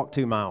Beresford and walk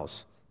 2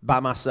 miles by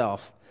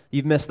myself.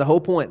 You've missed the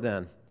whole point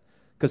then.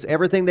 Because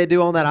everything they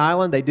do on that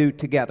island, they do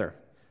together.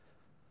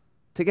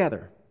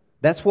 Together.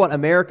 That's what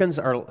Americans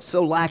are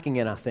so lacking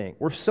in, I think.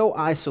 We're so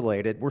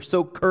isolated. We're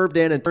so curved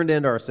in and turned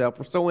into ourselves.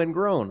 We're so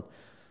ingrown.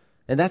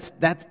 And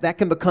that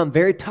can become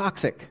very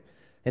toxic.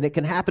 And it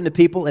can happen to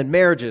people in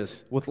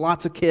marriages with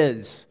lots of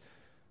kids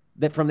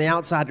that from the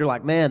outside you're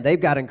like, man, they've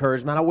got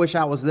encouragement. I wish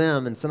I was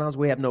them. And sometimes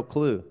we have no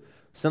clue.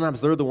 Sometimes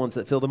they're the ones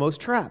that feel the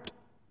most trapped.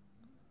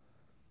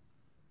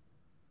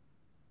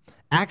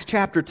 Acts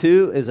chapter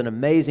 2 is an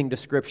amazing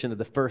description of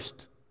the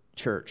first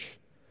church.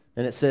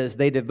 And it says,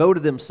 they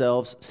devoted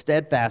themselves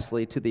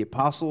steadfastly to the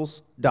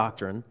apostles'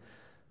 doctrine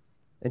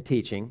and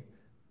teaching,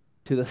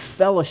 to the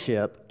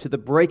fellowship, to the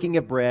breaking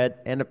of bread,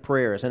 and of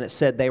prayers. And it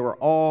said they were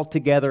all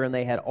together and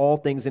they had all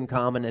things in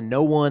common, and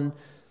no one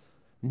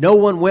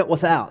went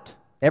without.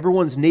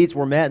 Everyone's needs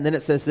were met. And then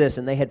it says this,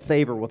 and they had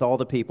favor with all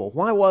the people.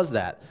 Why was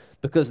that?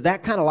 Because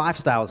that kind of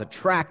lifestyle is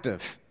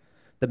attractive.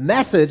 The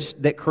message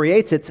that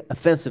creates it's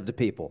offensive to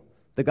people.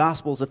 The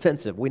gospel is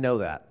offensive. We know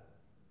that.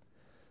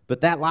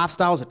 But that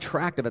lifestyle is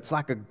attractive. It's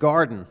like a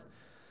garden.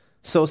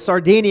 So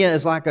Sardinia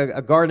is like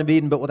a Garden of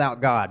Eden, but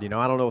without God. You know,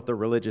 I don't know if they're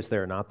religious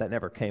there or not. That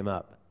never came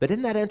up. But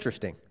isn't that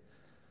interesting?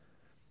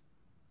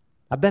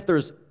 I bet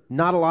there's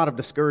not a lot of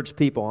discouraged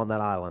people on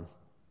that island.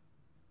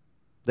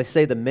 They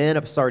say the men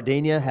of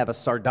Sardinia have a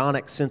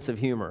sardonic sense of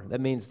humor. That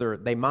means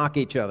they mock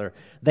each other.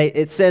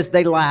 It says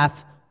they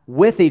laugh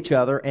with each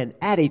other and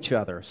at each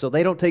other, so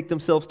they don't take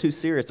themselves too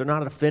serious. They're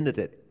not offended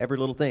at every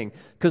little thing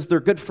because they're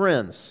good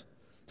friends.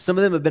 Some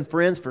of them have been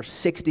friends for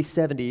 60,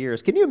 70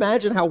 years. Can you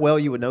imagine how well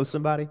you would know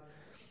somebody?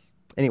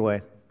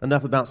 Anyway,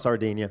 enough about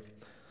Sardinia.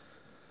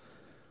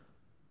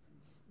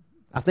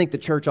 I think the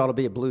church ought to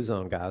be a blue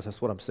zone, guys.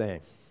 That's what I'm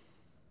saying.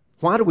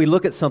 Why do we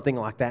look at something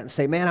like that and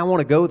say, man, I want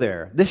to go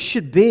there?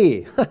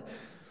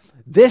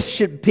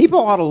 People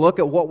ought to look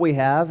at what we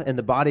have in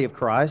the body of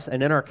Christ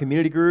and in our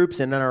community groups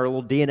and in our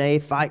little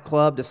DNA, Fight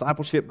Club,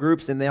 discipleship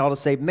groups, and they ought to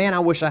say, man, I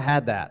wish I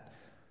had that.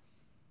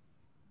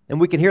 And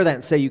we can hear that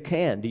and say, you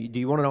can. Do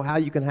you want to know how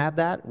you can have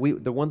that?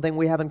 The one thing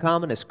we have in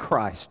common is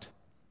Christ.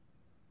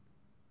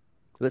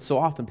 But so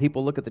often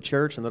people look at the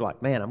church and they're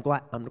like, man, I'm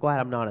glad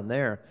I'm not in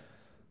there.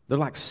 They're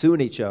like suing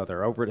each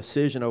other over a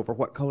decision over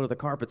what color the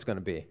carpet's going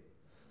to be,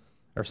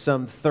 or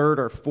some third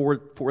or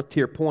fourth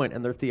tier point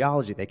in their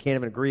theology they can't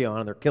even agree on,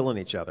 and they're killing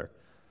each other.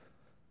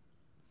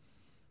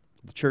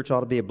 The church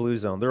ought to be a blue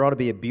zone. There ought to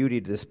be a beauty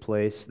to this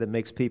place that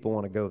makes people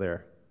want to go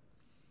there.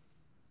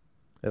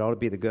 It ought to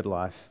be the good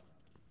life.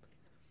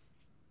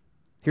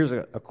 Here's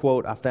a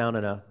quote I found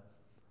in a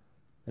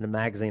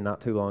magazine not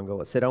too long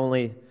ago. It said,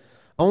 only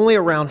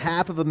around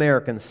half of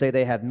Americans say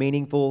they have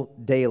meaningful,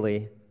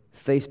 daily,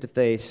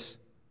 face-to-face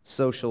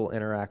social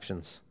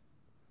interactions.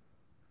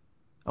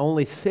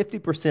 Only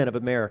 50%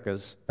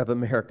 of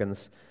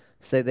Americans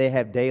say they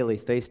have daily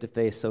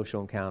face-to-face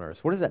social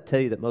encounters. What does that tell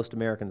you that most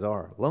Americans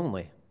are?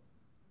 Lonely.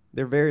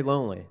 They're very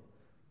lonely.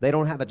 They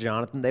don't have a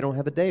Jonathan. They don't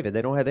have a David.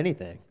 They don't have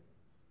anything.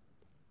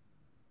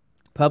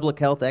 Public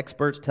health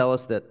experts tell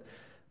us that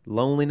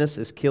loneliness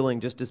is killing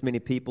just as many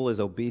people as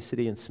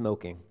obesity and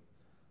smoking.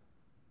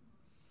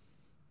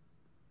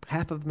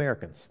 Half of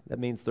Americans. That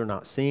means they're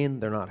not seen,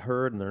 they're not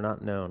heard, and they're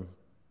not known.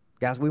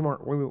 Guys, we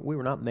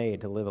were not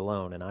made to live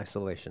alone in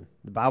isolation.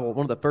 The Bible,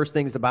 one of the first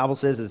things the Bible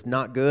says is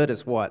not good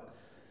is what?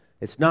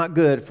 It's not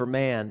good for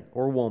man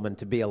or woman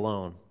to be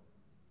alone.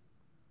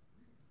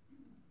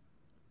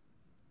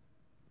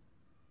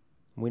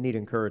 We need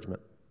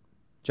encouragement.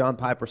 John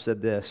Piper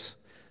said this,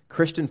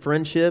 Christian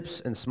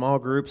friendships and small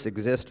groups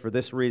exist for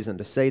this reason,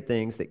 to say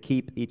things that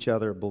keep each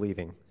other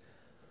believing.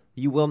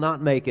 You will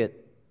not make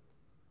it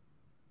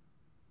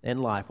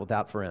in life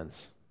without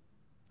friends.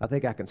 I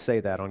think I can say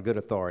that on good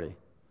authority.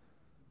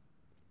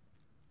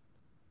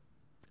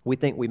 We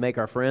think we make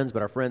our friends,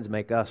 but our friends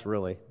make us,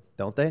 really,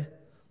 don't they?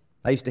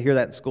 I used to hear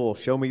that in school.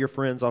 Show me your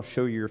friends, I'll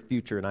show you your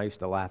future, and I used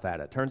to laugh at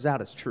it. Turns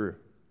out it's true.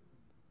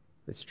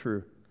 It's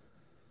true.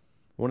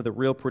 One of the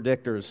real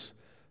predictors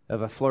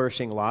of a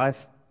flourishing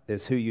life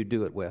is who you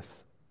do it with.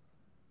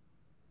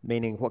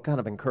 Meaning, what kind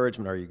of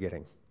encouragement are you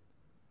getting?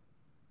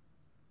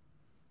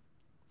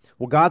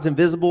 Well, God's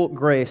invisible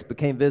grace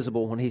became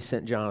visible when He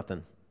sent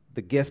Jonathan,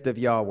 the gift of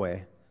Yahweh.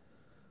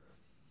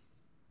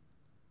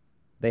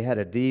 They had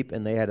a deep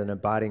and they had an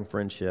abiding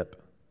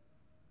friendship.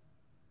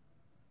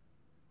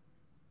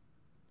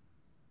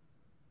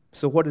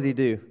 So what did he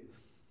do?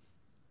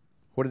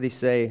 What did he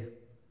say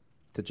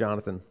to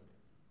Jonathan?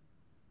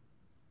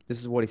 This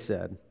is what he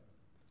said.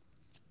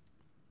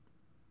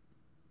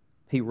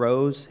 He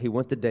rose, he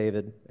went to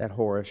David at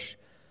Horish,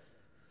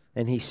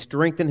 and he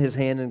strengthened his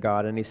hand in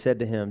God, and he said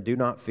to him, do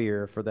not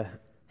fear, for the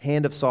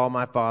hand of Saul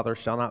my father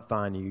shall not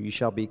find you. You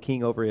shall be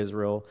king over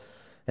Israel,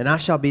 and I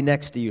shall be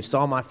next to you.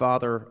 Saul my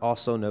father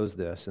also knows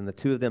this. And the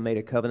two of them made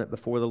a covenant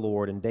before the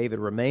Lord, and David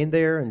remained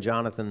there, and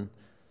Jonathan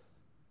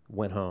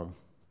went home.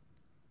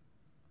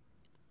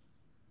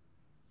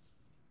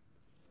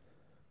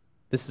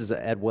 This is an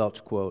Ed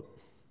Welch quote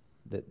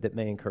that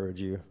may encourage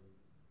you.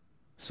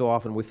 So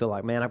often we feel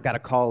like, man, I've got to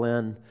call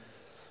in.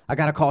 I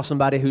got to call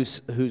somebody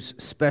who's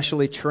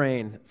specially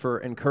trained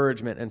for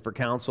encouragement and for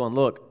counsel. And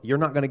look, you're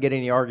not going to get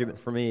any argument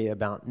from me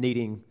about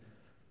needing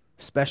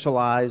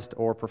specialized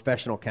or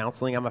professional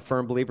counseling. I'm a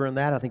firm believer in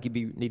that. I think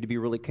you need to be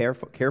really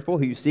careful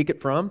who you seek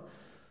it from.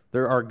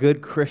 There are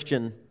good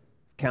Christian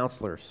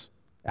counselors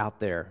out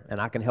there, and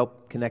I can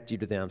help connect you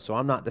to them. So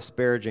I'm not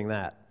disparaging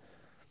that.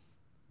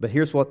 But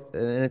here's what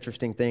an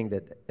interesting thing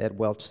that Ed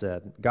Welch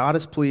said. God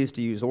is pleased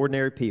to use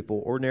ordinary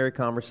people, ordinary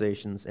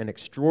conversations, and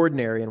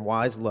extraordinary and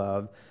wise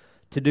love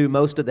to do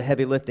most of the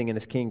heavy lifting in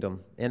His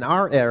kingdom. In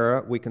our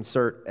era, we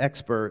consult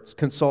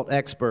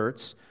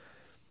experts,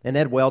 and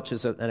Ed Welch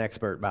is an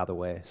expert, by the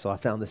way, so I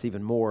found this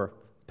even more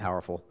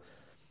powerful.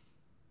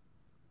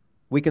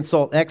 We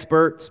consult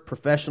experts,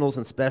 professionals,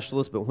 and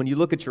specialists, but when you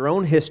look at your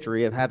own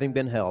history of having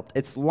been helped,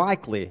 it's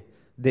likely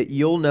that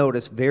you'll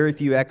notice very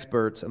few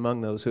experts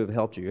among those who have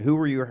helped you. Who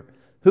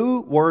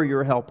were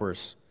your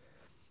helpers?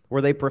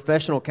 Were they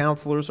professional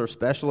counselors or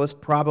specialists?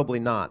 Probably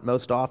not.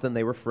 Most often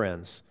they were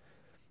friends.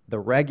 The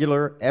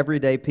regular,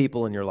 everyday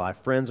people in your life.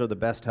 Friends are the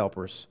best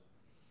helpers.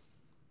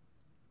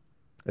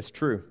 It's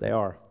true, they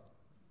are.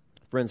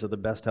 Friends are the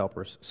best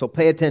helpers. So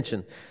pay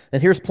attention.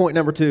 And here's point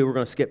number 2. We're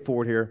going to skip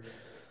forward here.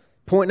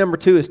 Point number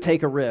 2 is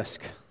take a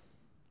risk.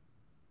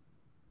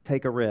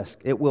 Take a risk.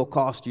 It will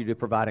cost you to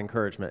provide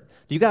encouragement.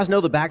 Do you guys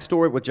know the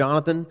backstory with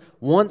Jonathan?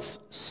 Once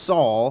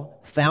Saul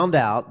found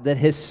out that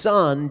his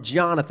son,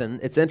 Jonathan,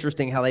 it's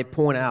interesting how they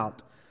point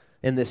out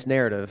in this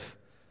narrative.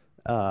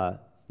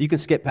 You can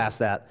skip past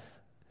that.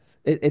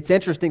 It's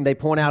interesting they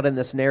point out in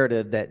this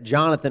narrative that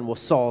Jonathan was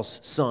Saul's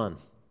son.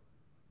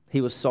 He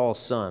was Saul's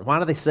son. Why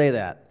do they say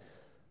that?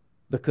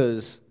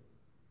 Because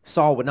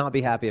Saul would not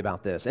be happy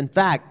about this. In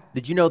fact,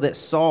 did you know that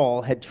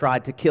Saul had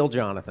tried to kill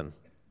Jonathan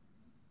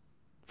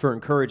for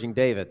encouraging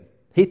David?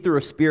 He threw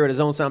a spear at his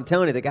own son. I'm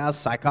telling you, the guy's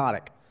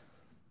psychotic.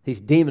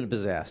 He's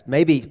demon-possessed.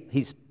 Maybe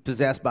he's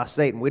possessed by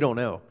Satan. We don't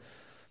know.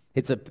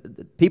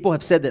 People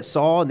have said that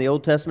Saul in the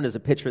Old Testament is a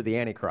picture of the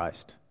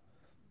Antichrist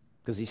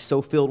because he's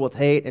so filled with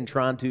hate and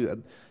trying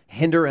to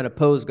hinder and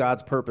oppose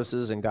God's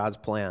purposes and God's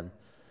plan.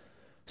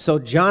 So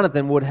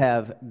Jonathan would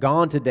have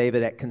gone to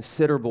David at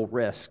considerable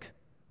risk.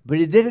 But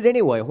he did it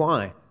anyway.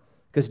 Why?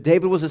 Because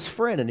David was his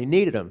friend and he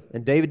needed him.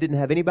 And David didn't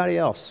have anybody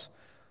else.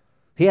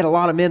 He had a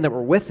lot of men that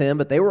were with him,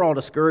 but they were all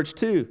discouraged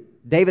too.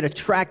 David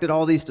attracted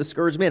all these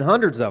discouraged men,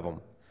 hundreds of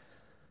them.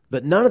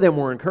 But none of them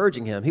were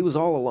encouraging him. He was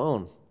all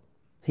alone.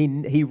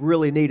 He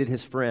really needed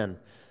his friend.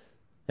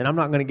 And I'm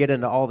not going to get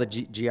into all the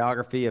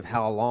geography of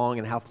how long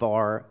and how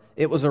far.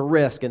 It was a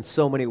risk in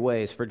so many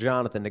ways for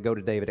Jonathan to go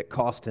to David. It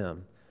cost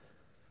him.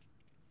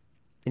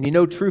 And you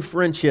know, true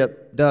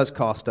friendship does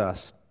cost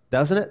us,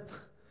 doesn't it?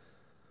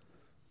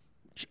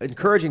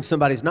 Encouraging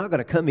somebody is not going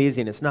to come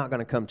easy and it's not going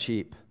to come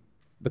cheap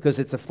because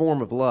it's a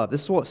form of love.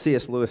 This is what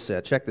C.S. Lewis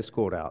said. Check this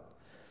quote out.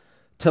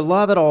 To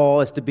love at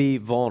all is to be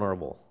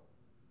vulnerable.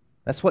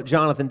 That's what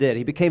Jonathan did.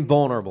 He became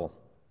vulnerable.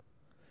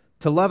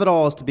 To love at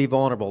all is to be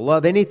vulnerable.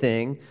 Love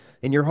anything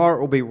and your heart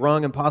will be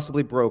wrung and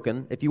possibly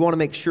broken. If you want to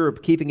make sure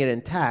of keeping it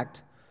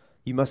intact,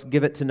 you must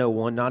give it to no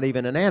one, not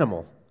even an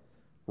animal.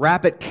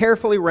 Wrap it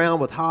carefully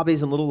round with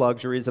hobbies and little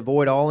luxuries.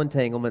 Avoid all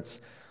entanglements.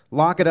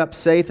 Lock it up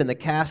safe in the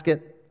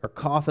casket or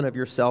coffin of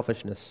your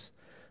selfishness.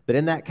 But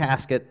in that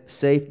casket,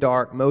 safe,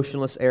 dark,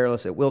 motionless,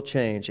 airless, it will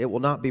change. It will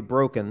not be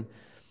broken.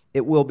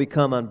 It will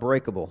become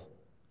unbreakable,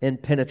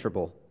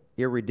 impenetrable,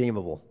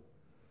 irredeemable.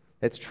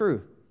 It's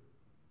true.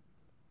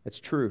 It's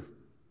true.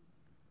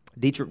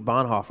 Dietrich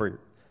Bonhoeffer,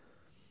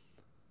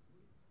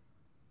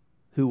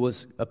 who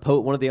was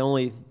one of the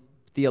only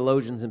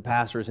theologians and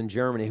pastors in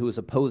Germany who was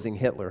opposing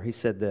Hitler, he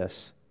said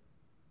this.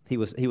 He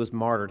was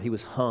martyred. He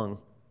was hung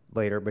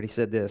later, but he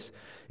said this.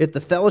 If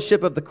the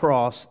fellowship of the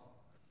cross,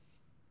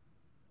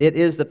 it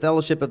is the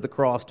fellowship of the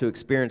cross to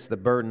experience the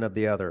burden of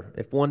the other.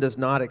 If one does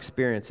not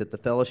experience it, the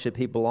fellowship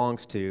he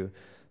belongs to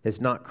is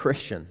not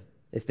Christian.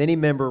 If any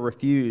member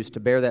refuse to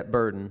bear that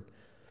burden,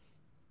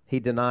 he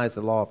denies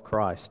the law of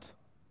Christ.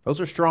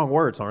 Those are strong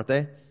words, aren't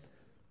they?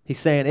 He's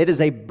saying it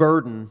is a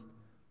burden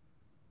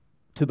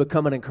to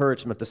become an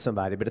encouragement to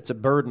somebody, but it's a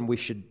burden we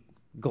should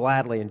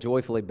gladly and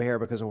joyfully bear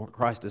because of what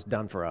Christ has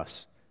done for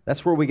us.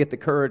 That's where we get the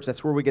courage,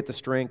 that's where we get the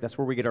strength, that's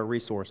where we get our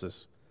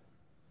resources.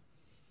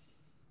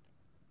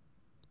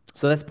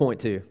 So that's point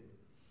 2.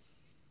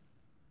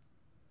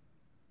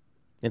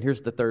 And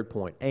here's the third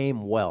point.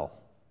 Aim well.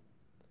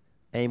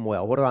 Aim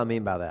well. What do I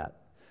mean by that?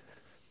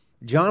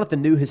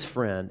 Jonathan knew his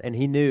friend, and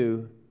he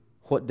knew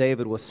what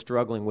David was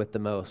struggling with the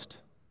most.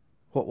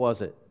 What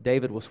was it?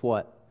 David was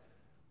what?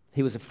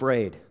 He was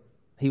afraid.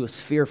 He was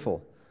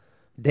fearful.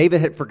 David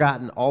had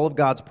forgotten all of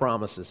God's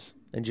promises,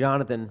 and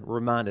Jonathan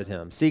reminded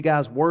him. See,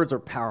 guys, words are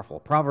powerful.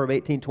 Proverbs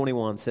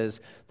 18:21 says,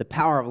 the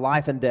power of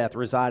life and death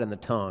reside in the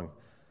tongue.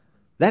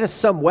 That is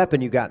some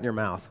weapon you got in your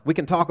mouth. We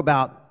can talk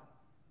about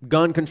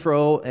gun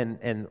control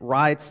and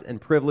rights and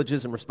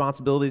privileges and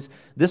responsibilities.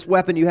 This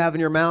weapon you have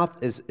in your mouth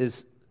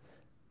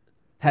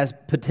has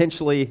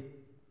potentially,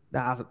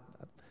 that's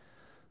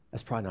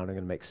probably not going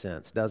to make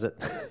sense, does it?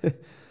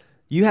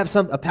 You have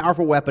a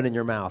powerful weapon in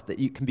your mouth that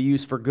you can be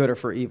used for good or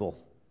for evil,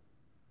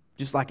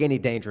 just like any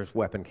dangerous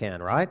weapon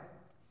can, right?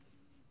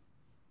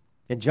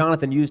 And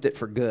Jonathan used it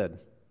for good.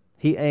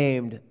 He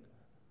aimed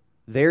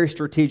very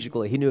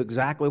strategically. He knew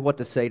exactly what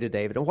to say to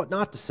David and what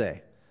not to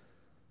say.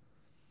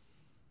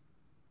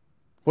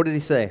 What did he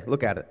say?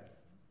 Look at it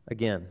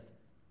again.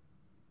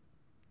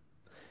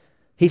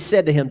 He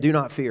said to him, do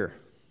not fear.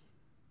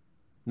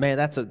 Man,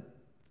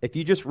 if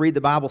you just read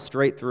the Bible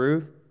straight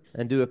through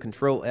and do a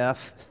Control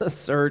F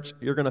search,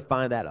 you're going to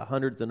find that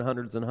hundreds and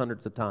hundreds and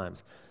hundreds of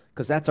times.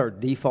 Because that's our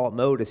default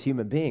mode as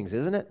human beings,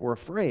 isn't it? We're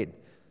afraid.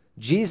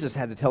 Jesus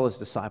had to tell his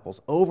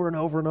disciples over and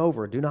over and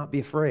over, do not be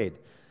afraid.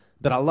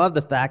 But I love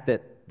the fact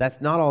that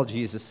that's not all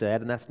Jesus said,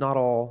 and that's not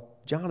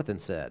all Jonathan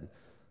said.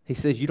 He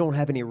says, you don't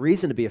have any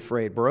reason to be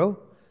afraid, bro.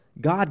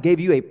 God gave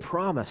you a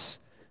promise.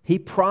 He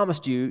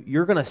promised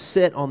you're going to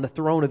sit on the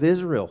throne of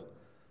Israel.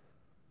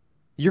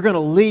 You're going to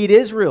lead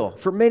Israel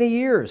for many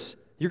years.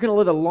 You're going to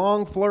live a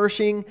long,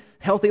 flourishing,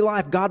 healthy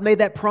life. God made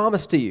that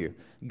promise to you.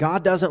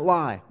 God doesn't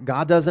lie.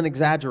 God doesn't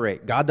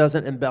exaggerate. God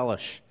doesn't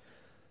embellish.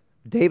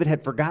 David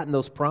had forgotten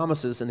those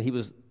promises, and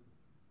it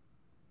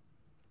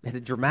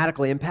had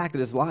dramatically impacted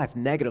his life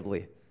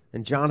negatively.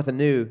 And Jonathan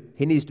knew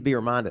he needs to be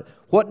reminded.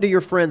 What do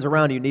your friends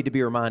around you need to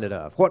be reminded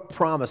of? What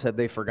promise have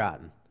they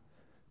forgotten?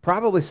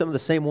 Probably some of the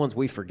same ones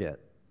we forget.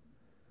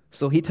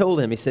 So he told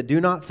him, he said, do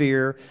not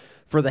fear,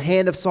 for the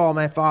hand of Saul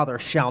my father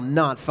shall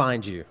not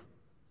find you.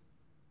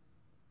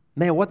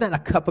 Man, wasn't that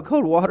a cup of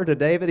cold water to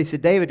David? He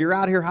said, David, you're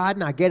out here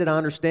hiding. I get it. I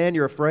understand.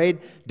 You're afraid.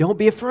 Don't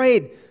be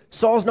afraid.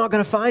 Saul's not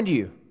going to find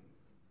you.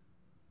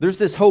 There's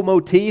this whole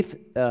motif,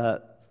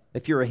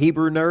 if you're a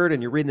Hebrew nerd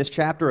and you're reading this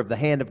chapter, of the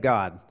hand of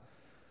God,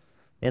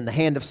 and the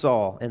hand of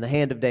Saul, and the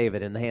hand of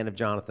David, and the hand of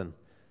Jonathan.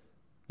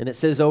 And it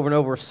says over and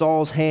over,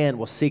 Saul's hand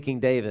was seeking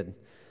David,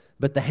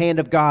 but the hand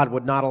of God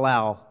would not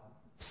allow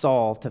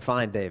Saul to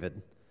find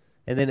David.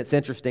 And then it's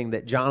interesting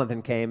that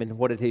Jonathan came, and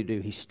what did he do?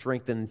 He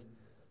strengthened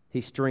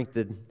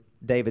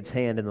David's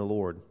hand in the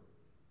Lord.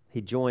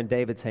 He joined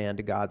David's hand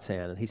to God's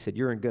hand, and he said,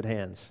 you're in good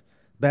hands.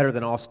 Better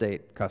than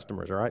Allstate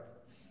customers, all right?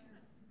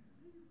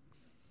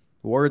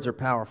 Words are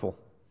powerful.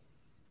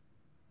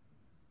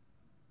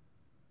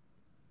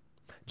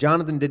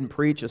 Jonathan didn't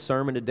preach a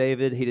sermon to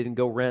David. He didn't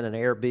go rent an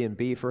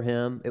Airbnb for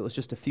him. It was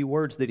just a few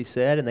words that he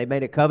said, and they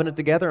made a covenant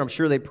together. I'm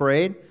sure they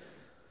prayed.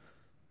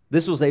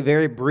 This was a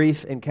very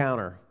brief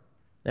encounter.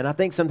 And I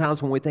think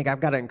sometimes when we think, I've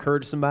got to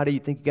encourage somebody, you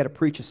think you got to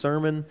preach a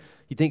sermon,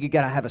 you think you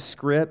got to have a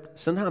script.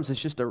 Sometimes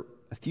it's just a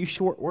few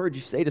short words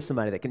you say to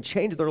somebody that can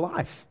change their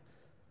life,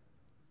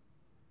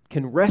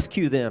 can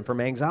rescue them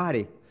from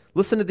anxiety.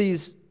 Listen to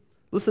these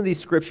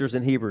scriptures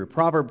in Hebrew.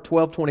 Proverb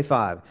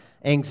 12:25.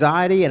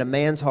 Anxiety in a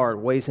man's heart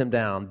weighs him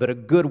down, but a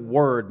good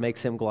word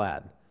makes him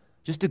glad.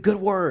 Just a good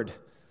word.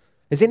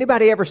 Has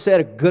anybody ever said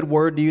a good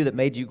word to you that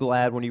made you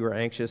glad when you were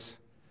anxious?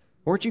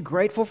 Weren't you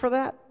grateful for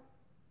that?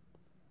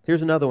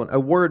 Here's another one. A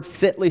word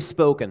fitly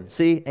spoken.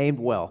 See, aimed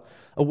well.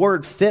 A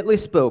word fitly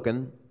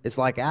spoken is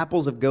like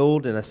apples of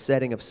gold in a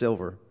setting of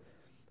silver.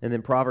 And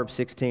then Proverbs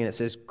 16, it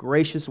says,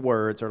 gracious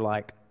words are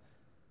like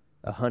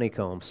a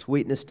honeycomb,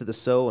 sweetness to the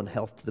soul and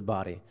health to the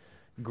body.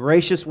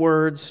 Gracious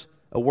words,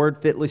 a word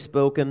fitly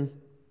spoken,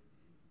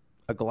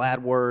 a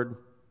glad word.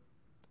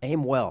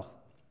 Aim well.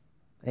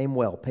 Aim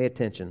well. Pay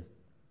attention.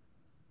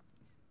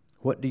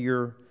 What do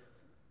your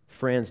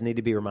friends need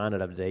to be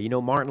reminded of today? You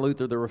know, Martin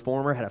Luther, the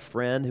reformer, had a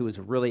friend who was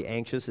really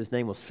anxious. His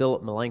name was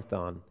Philip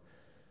Melanchthon.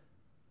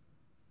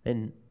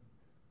 And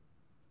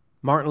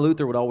Martin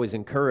Luther would always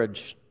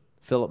encourage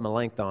Philip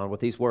Melanchthon with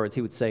these words.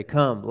 He would say,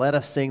 come, let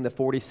us sing the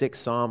 46th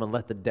Psalm and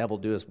let the devil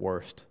do his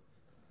worst.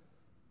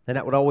 And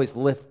that would always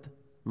lift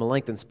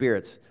Melanchthon's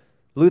spirits.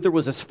 Luther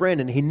was his friend,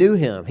 and he knew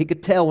him. He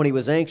could tell when he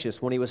was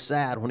anxious, when he was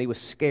sad, when he was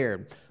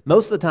scared.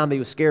 Most of the time he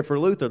was scared for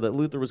Luther, that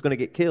Luther was going to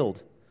get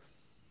killed.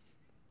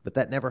 But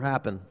that never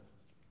happened.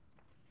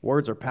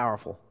 Words are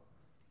powerful.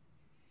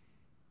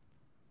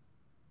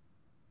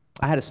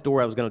 I had a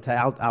story I was going to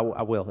tell. I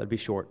will. It'll be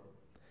short.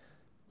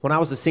 When I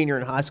was a senior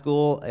in high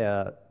school,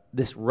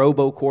 this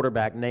robo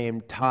quarterback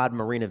named Todd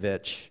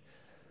Marinovich,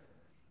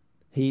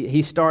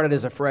 he started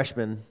as a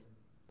freshman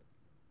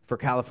for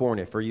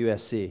California, for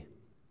USC.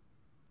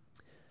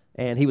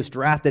 And he was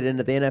drafted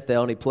into the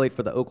NFL, and he played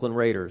for the Oakland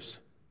Raiders.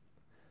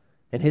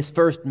 And his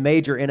first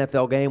major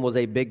NFL game was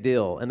a big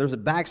deal. And there's a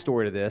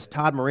backstory to this.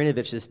 Todd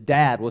Marinovich's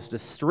dad was the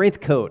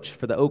strength coach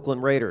for the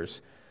Oakland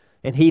Raiders.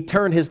 And he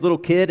turned his little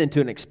kid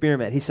into an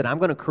experiment. He said, I'm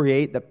going to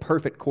create the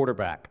perfect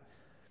quarterback.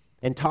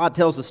 And Todd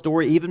tells the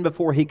story, even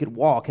before he could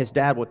walk, his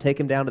dad would take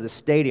him down to the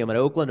stadium in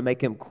Oakland and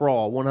make him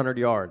crawl 100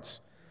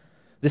 yards.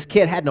 This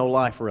kid had no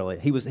life, really.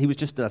 He was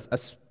just a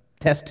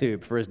test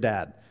tube for his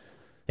dad.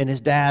 And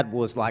his dad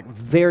was like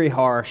very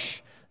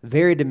harsh,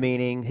 very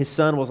demeaning. His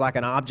son was like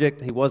an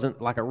object. He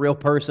wasn't like a real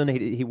person.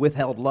 He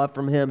withheld love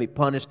from him. He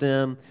punished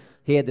him.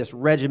 He had this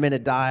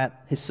regimented diet.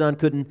 His son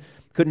couldn't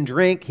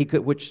drink.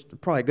 Which is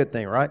probably a good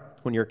thing, right?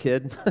 When you're a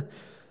kid.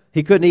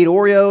 He couldn't eat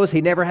Oreos.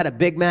 He never had a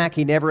Big Mac.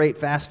 He never ate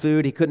fast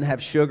food. He couldn't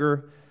have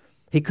sugar.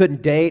 He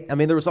couldn't date. I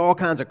mean, there was all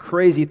kinds of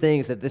crazy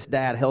things that this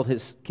dad held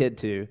his kid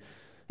to.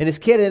 And his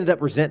kid ended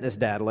up resenting his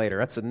dad later.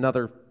 That's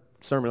another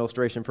sermon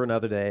illustration for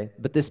another day.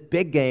 But this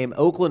big game,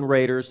 Oakland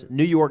Raiders,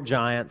 New York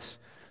Giants,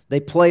 they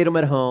played them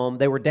at home.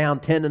 They were down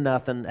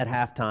 10-0 at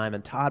halftime,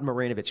 and Todd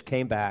Marinovich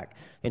came back,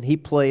 and he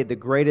played the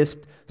greatest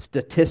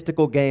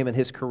statistical game in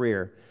his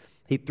career.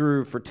 He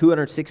threw for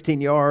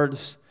 216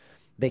 yards.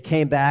 They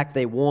came back.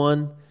 They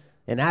won.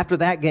 And after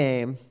that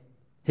game,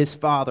 his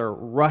father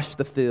rushed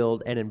the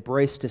field and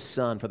embraced his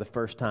son for the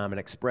first time and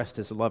expressed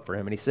his love for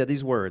him. And he said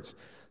these words.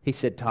 He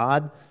said,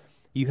 Todd,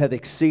 you have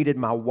exceeded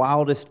my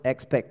wildest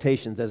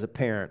expectations as a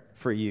parent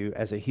for you,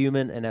 as a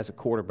human and as a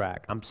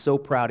quarterback. I'm so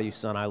proud of you,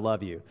 son. I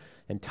love you.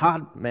 And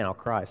Todd, man, I'll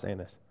cry saying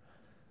this.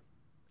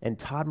 And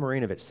Todd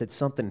Marinovich said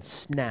something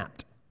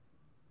snapped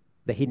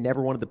that he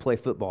never wanted to play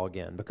football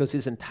again because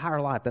his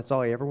entire life, that's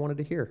all he ever wanted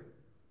to hear.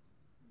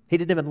 He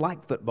didn't even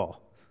like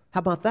football. How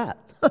about that?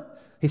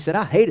 He said,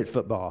 I hated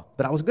football,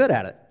 but I was good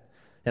at it.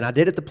 And I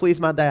did it to please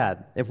my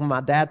dad. And when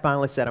my dad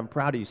finally said, I'm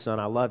proud of you, son,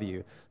 I love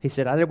you, he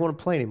said, I didn't want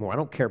to play anymore. I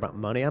don't care about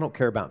money. I don't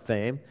care about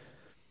fame.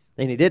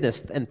 And he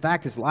didn't. In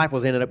fact, his life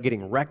ended up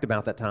getting wrecked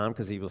about that time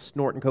because he was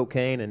snorting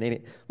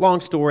cocaine. Long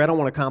story, I don't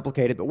want to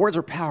complicate it, but words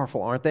are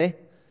powerful, aren't they?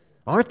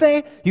 Aren't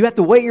they? You have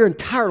to wait your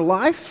entire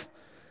life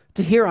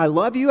to hear, I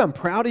love you, I'm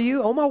proud of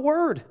you. Oh, my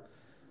word.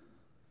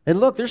 And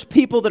look, there's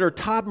people that are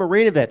Todd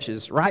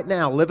Marinoviches right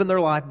now living their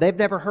life. They've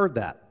never heard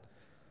that.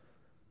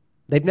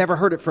 They've never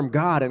heard it from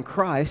God and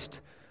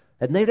Christ,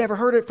 and they've never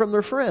heard it from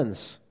their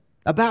friends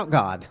about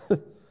God.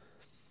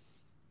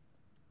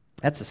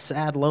 That's a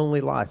sad,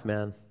 lonely life,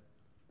 man.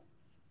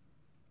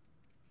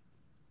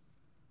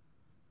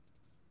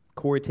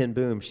 Corrie ten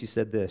Boom, she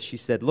said this. She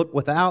said, look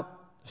within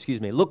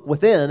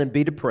and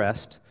be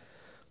depressed.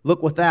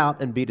 Look without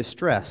and be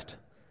distressed.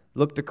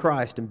 Look to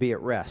Christ and be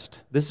at rest.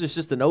 This is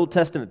just an Old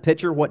Testament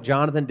picture. What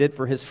Jonathan did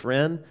for his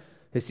friend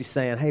is he's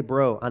saying, hey,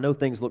 bro, I know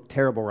things look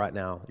terrible right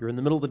now. You're in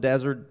the middle of the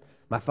desert.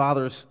 My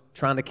father's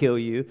trying to kill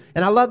you.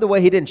 And I love the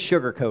way he didn't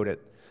sugarcoat it.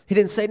 He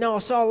didn't say, no,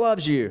 Saul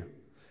loves you.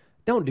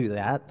 Don't do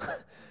that.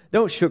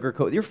 Don't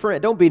sugarcoat your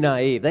friend. Don't be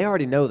naive. They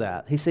already know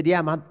that. He said,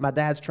 yeah, my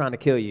dad's trying to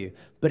kill you,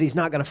 but he's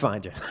not going to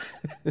find you.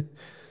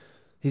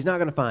 He's not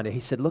going to find you. He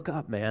said, look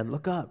up, man.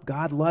 Look up.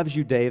 God loves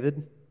you,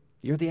 David.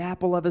 You're the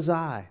apple of his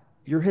eye.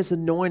 You're his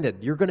anointed.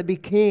 You're going to be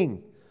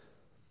king.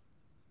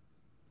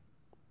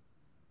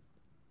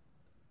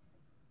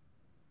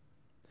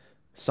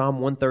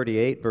 Psalm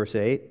 138, verse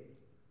 8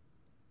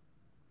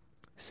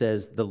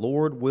 says, the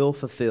Lord will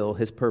fulfill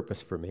his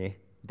purpose for me.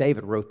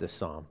 David wrote this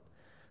psalm.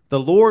 The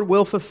Lord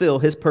will fulfill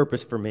his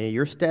purpose for me.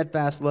 Your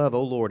steadfast love,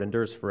 O Lord,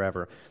 endures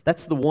forever.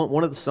 That's the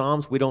one of the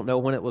Psalms. We don't know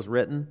when it was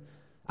written.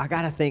 I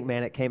got to think,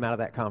 man, it came out of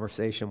that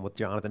conversation with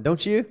Jonathan.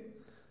 Don't you?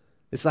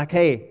 It's like,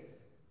 hey,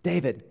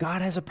 David,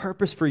 God has a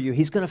purpose for you.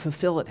 He's going to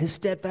fulfill it. His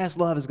steadfast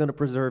love is going to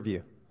preserve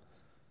you.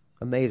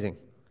 Amazing.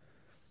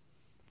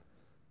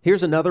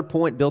 Here's another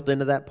point built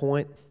into that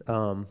point.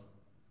 Well,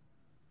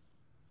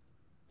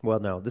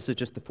 no, this is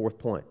just the fourth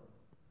point.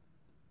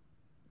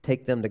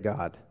 Take them to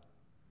God.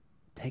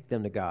 Take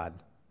them to God.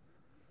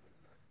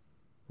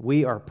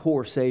 We are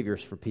poor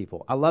saviors for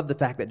people. I love the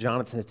fact that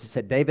Jonathan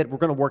said, David, we're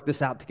going to work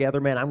this out together,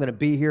 man. I'm going to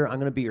be here. I'm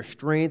going to be your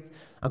strength.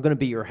 I'm going to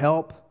be your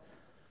help.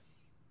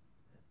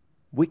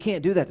 We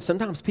can't do that.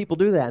 Sometimes people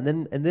do that,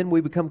 and then we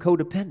become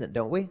codependent,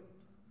 don't we?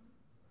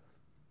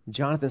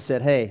 Jonathan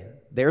said, hey,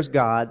 there's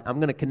God. I'm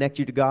going to connect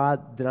you to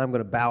God. Then I'm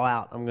going to bow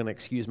out. I'm going to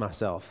excuse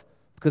myself.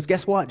 Because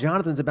guess what?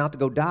 Jonathan's about to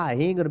go die.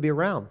 He ain't going to be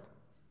around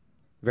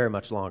very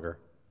much longer.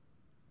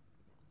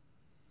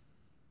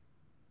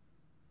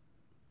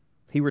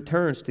 He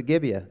returns to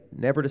Gibeah,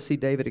 never to see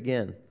David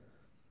again.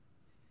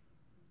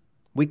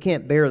 We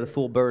can't bear the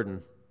full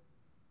burden.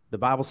 The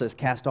Bible says,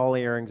 cast all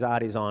your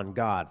anxieties on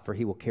God, for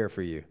he will care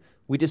for you.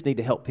 We just need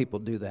to help people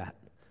do that.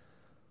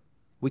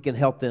 We can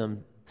help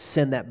them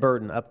send that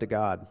burden up to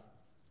God.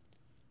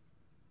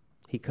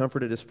 He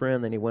comforted his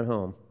friend, then he went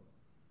home.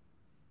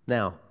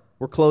 Now,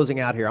 we're closing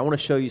out here. I want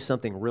to show you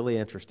something really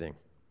interesting,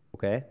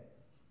 okay?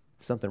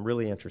 Something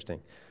really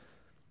interesting.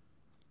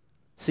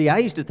 See, I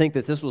used to think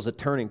that this was a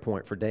turning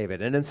point for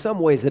David, and in some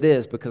ways it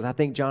is, because I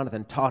think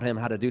Jonathan taught him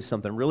how to do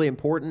something really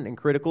important and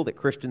critical that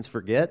Christians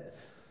forget.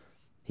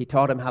 He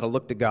taught him how to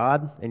look to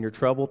God in your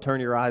trouble,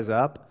 turn your eyes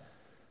up.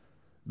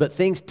 But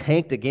things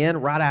tanked again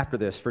right after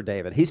this for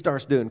David. He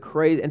starts doing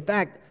crazy. In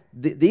fact,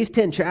 these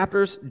 10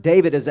 chapters,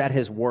 David is at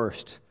his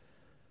worst.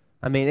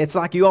 I mean, it's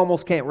like you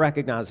almost can't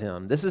recognize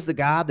him. This is the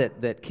guy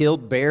that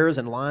killed bears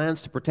and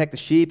lions to protect the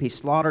sheep. He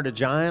slaughtered a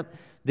giant.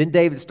 Then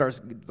David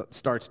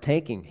starts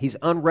tanking. He's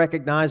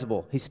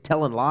unrecognizable. He's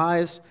telling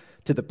lies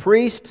to the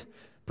priest,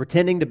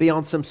 pretending to be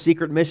on some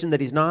secret mission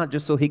that he's not,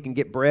 just so he can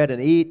get bread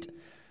and eat.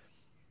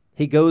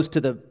 He goes to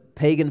the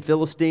pagan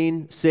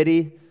Philistine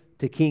city,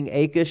 to King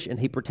Achish, and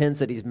he pretends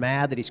that he's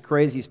mad, that he's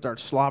crazy. He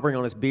starts slobbering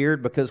on his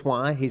beard because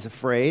why? He's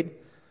afraid.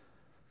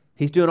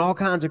 He's doing all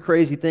kinds of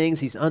crazy things.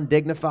 He's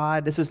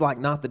undignified. This is like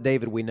not the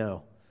David we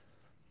know.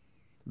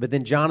 But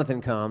then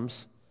Jonathan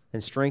comes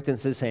and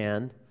strengthens his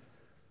hand.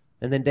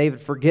 And then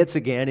David forgets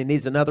again. He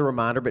needs another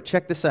reminder. But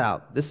check this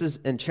out. This is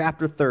in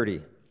chapter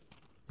 30.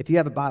 If you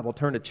have a Bible,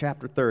 turn to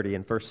chapter 30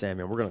 in 1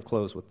 Samuel. We're going to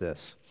close with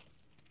this.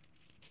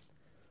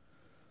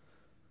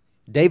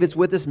 David's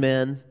with his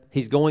men.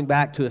 He's going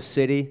back to a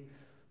city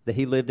that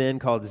he lived in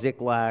called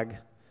Ziklag.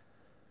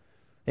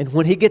 And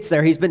when he gets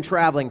there, he's been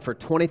traveling for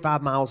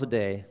 25 miles a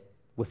day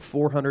with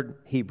 400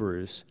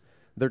 Hebrews.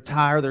 They're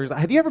tired.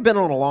 Have you ever been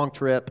on a long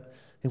trip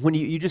and when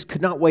you just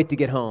could not wait to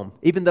get home?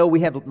 Even though we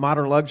have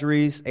modern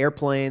luxuries,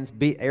 airplanes,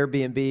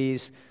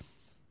 Airbnbs,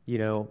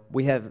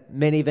 we have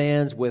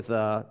minivans with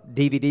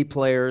DVD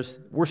players,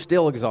 we're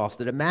still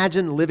exhausted.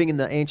 Imagine living in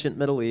the ancient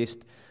Middle East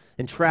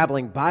and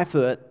traveling by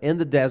foot in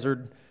the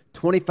desert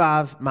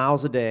 25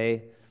 miles a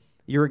day.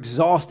 You're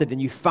exhausted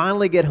and you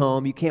finally get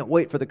home. You can't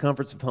wait for the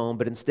comforts of home,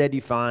 but instead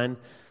you find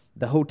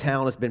the whole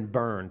town has been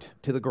burned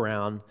to the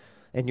ground,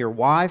 and your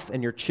wife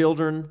and your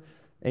children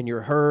and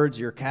your herds,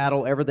 your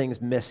cattle,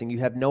 everything's missing. You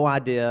have no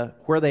idea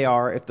where they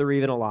are, if they're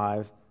even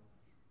alive.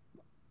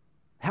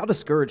 How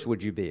discouraged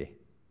would you be?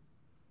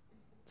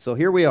 So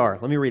here we are.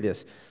 Let me read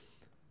this.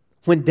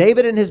 When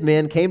David and his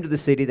men came to the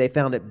city, they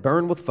found it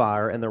burned with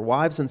fire, and their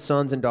wives and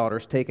sons and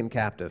daughters taken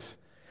captive.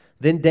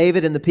 Then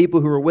David and the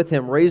people who were with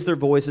him raised their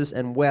voices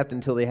and wept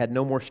until they had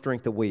no more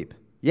strength to weep.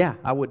 Yeah,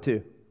 I would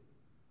too.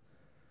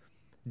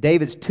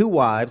 David's 2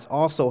 wives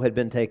also had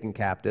been taken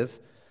captive,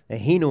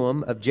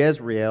 Ahinoam of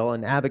Jezreel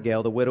and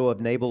Abigail, the widow of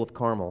Nabal of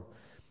Carmel.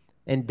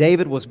 And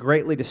David was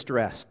greatly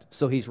distressed.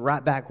 So he's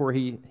right back where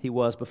he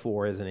was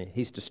before, isn't he?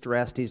 He's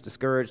distressed, he's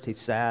discouraged, he's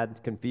sad,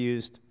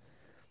 confused.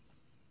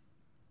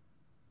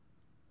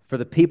 For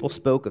the people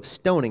spoke of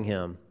stoning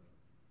him,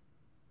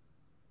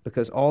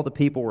 because all the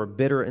people were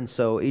bitter and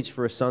so, each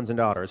for his sons and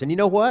daughters. And you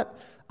know what?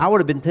 I would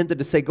have been tempted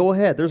to say, go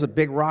ahead, there's a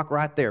big rock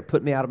right there.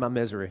 Put me out of my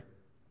misery.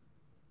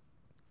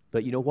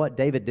 But you know what?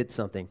 David did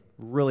something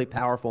really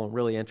powerful and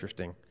really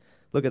interesting.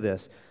 Look at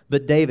this.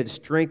 But David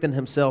strengthened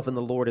himself in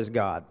the Lord his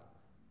God.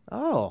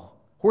 Oh,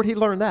 where'd he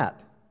learn that?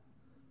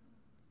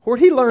 Where'd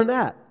he learn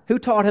that? Who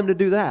taught him to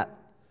do that?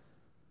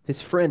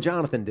 His friend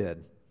Jonathan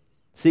did.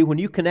 See, when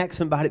you connect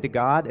somebody to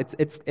God,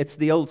 it's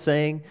the old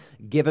saying,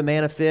 give a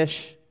man a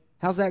fish.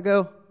 How's that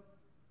go?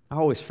 I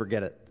always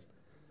forget it.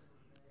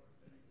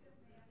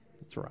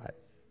 That's right.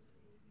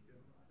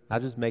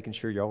 I'm just making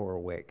sure y'all were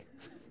awake.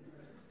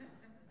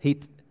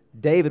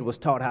 David was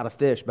taught how to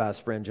fish by his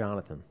friend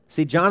Jonathan.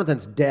 See,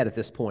 Jonathan's dead at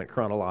this point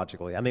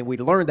chronologically. I mean, we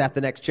learned that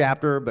the next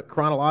chapter, but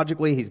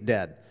chronologically, he's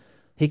dead.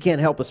 He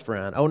can't help his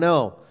friend. Oh,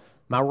 no,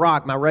 my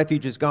rock, my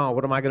refuge is gone.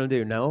 What am I going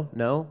to do? No,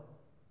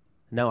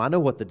 I know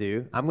what to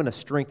do. I'm going to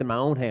strengthen my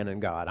own hand in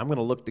God. I'm going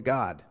to look to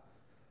God.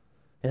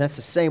 And that's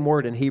the same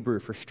word in Hebrew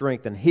for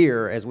strengthen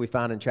here as we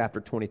find in chapter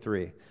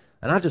 23.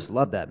 And I just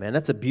love that, man.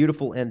 That's a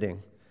beautiful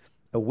ending.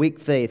 A weak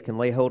faith can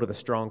lay hold of a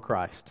strong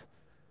Christ.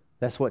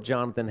 That's what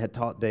Jonathan had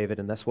taught David,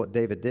 and that's what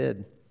David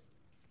did.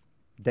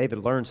 David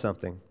learned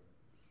something.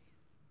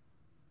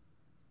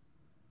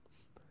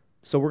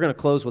 So we're going to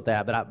close with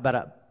that,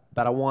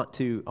 but I want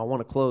to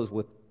close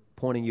with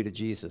pointing you to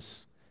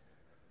Jesus.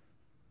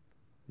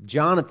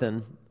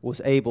 Jonathan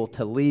was able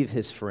to leave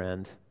his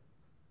friend.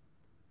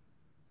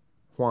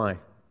 Why?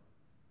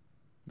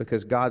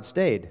 Because God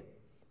stayed.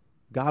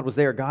 God was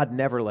there. God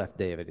never left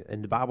David.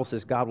 And the Bible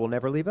says God will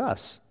never leave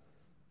us.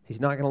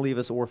 He's not going to leave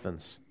us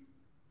orphans.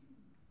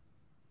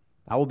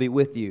 I will be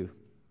with you.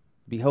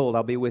 Behold,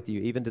 I'll be with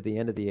you even to the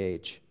end of the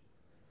age.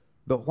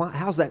 But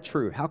how's that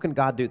true? How can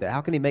God do that?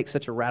 How can he make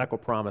such a radical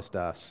promise to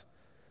us?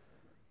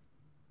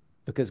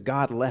 Because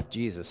God left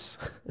Jesus.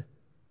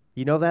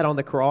 You know that on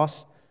the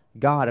cross?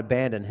 God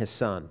abandoned his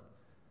son.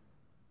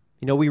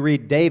 You know, we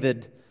read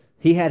David,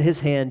 he had his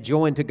hand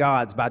joined to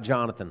God's by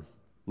Jonathan,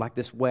 like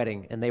this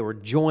wedding, and they were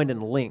joined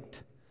and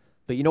linked.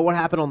 But you know what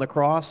happened on the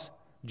cross?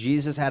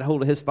 Jesus had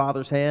hold of his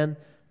Father's hand,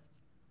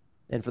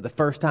 and for the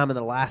first time and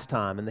the last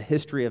time in the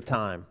history of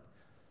time,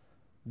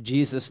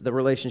 the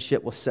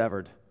relationship was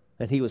severed,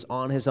 and he was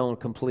on his own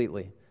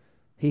completely.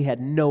 He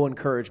had no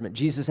encouragement.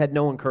 Jesus had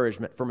no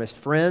encouragement from his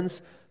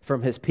friends,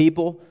 from his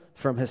people,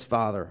 from his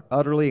Father,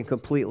 utterly and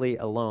completely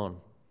alone.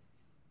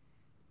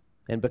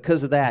 And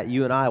because of that,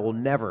 you and I will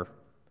never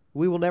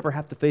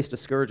have to face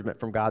discouragement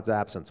from God's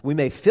absence. We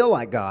may feel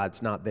like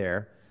God's not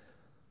there,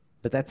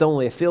 but that's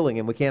only a feeling,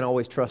 and we can't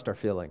always trust our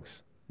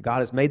feelings. God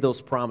has made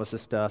those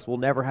promises to us. We'll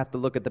never have to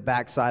look at the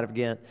backside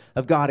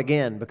of God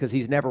again because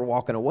he's never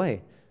walking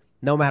away.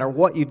 No matter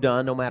what you've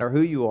done, no matter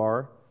who you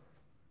are,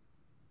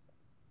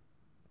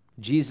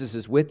 Jesus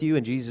is with you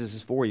and Jesus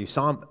is for you.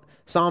 Psalm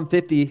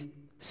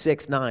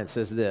 56:9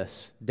 says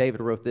this.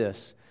 David wrote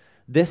this.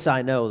 This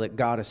I know that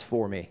God is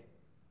for me.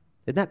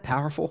 Isn't that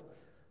powerful?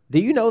 Do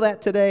you know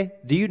that today?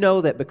 Do you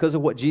know that because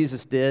of what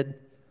Jesus did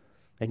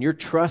and your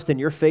trust and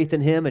your faith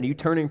in him and you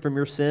turning from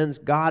your sins,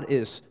 God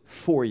is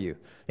for you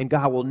and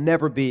God will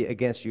never be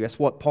against you. That's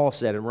what Paul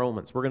said in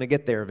Romans. We're going to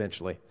get there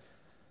eventually.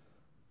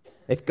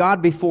 If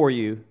God be for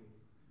you,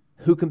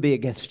 who can be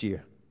against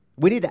you?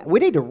 We need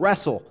to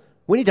wrestle.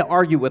 We need to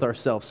argue with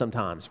ourselves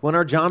sometimes. When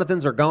our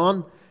Jonathans are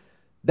gone,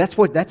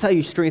 that's how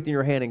you strengthen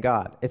your hand in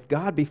God. If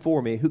God be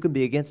for me, who can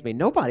be against me?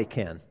 Nobody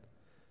can.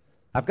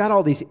 I've got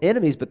all these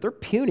enemies, but they're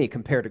puny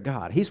compared to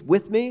God. He's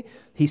with me.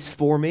 He's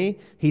for me.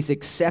 He's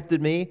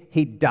accepted me.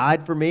 He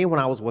died for me when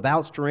I was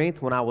without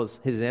strength, when I was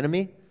his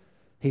enemy.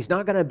 He's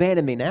not going to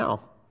abandon me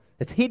now.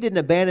 If he didn't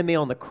abandon me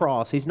on the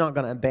cross, he's not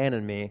going to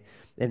abandon me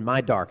in my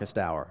darkest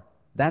hour.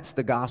 That's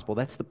the gospel.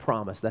 That's the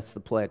promise. That's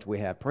the pledge we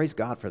have. Praise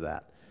God for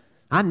that.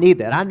 I need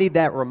that. I need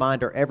that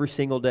reminder every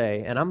single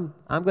day. And I'm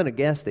going to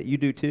guess that you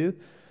do too.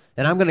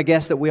 And I'm going to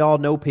guess that we all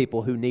know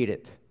people who need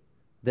it,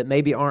 that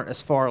maybe aren't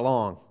as far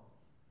along.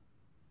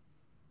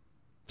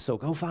 So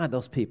go find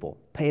those people.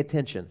 Pay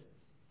attention.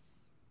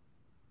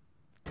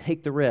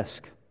 Take the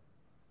risk.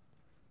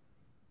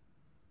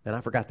 And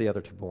I forgot the other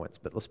 2 points,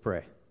 but let's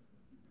pray.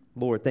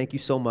 Lord, thank you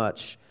so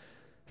much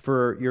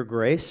for your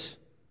grace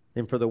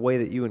and for the way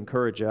that you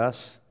encourage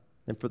us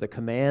and for the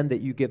command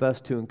that you give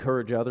us to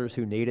encourage others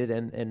who need it.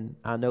 And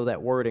I know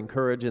that word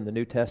encourage in the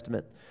New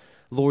Testament.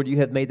 Lord, you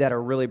have made that a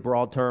really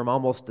broad term,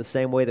 almost the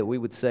same way that we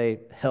would say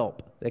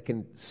help.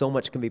 So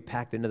much can be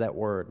packed into that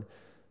word.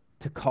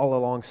 To call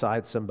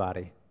alongside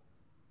somebody,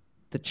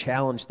 to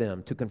challenge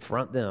them, to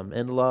confront them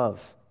in love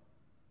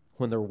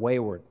when they're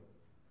wayward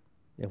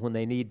and when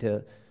they need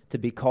to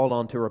be called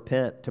on to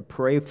repent, to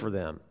pray for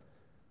them,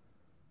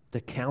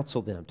 to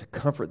counsel them, to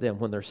comfort them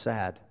when they're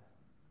sad.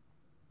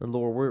 And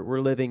Lord,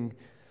 we're living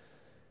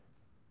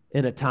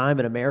in a time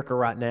in America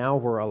right now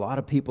where a lot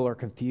of people are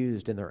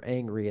confused and they're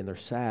angry and they're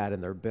sad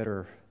and they're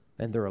bitter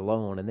and they're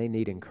alone and they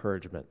need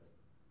encouragement.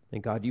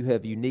 And God, you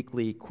have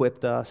uniquely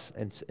equipped us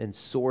and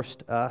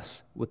sourced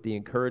us with the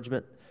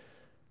encouragement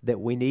that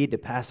we need to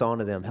pass on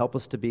to them. Help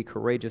us to be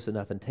courageous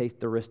enough and take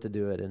the risk to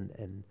do it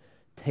and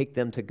take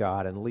them to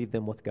God and leave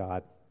them with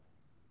God.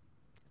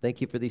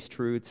 Thank you for these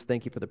truths.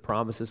 Thank you for the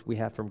promises we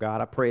have from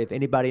God. I pray if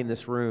anybody in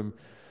this room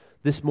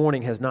this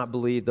morning has not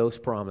believed those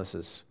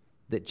promises,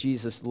 that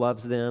Jesus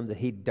loves them, that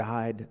he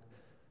died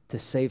to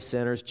save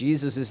sinners.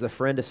 Jesus is the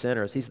friend of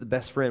sinners. He's the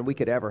best friend we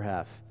could ever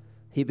have.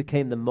 He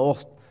became the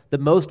most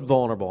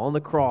vulnerable on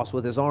the cross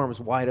with his arms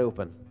wide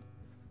open,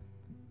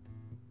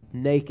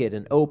 naked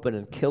and open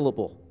and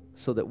killable,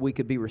 so that we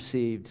could be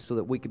received, so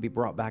that we could be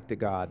brought back to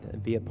God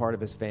and be a part of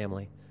his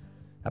family.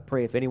 I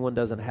pray if anyone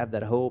doesn't have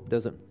that hope,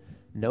 doesn't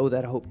know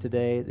that hope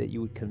today, that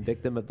you would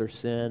convict them of their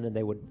sin and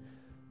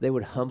they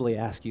would humbly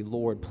ask you,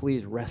 Lord,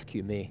 please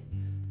rescue me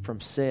from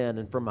sin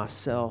and from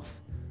myself.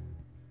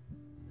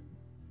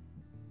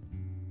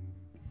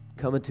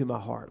 Come into my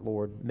heart,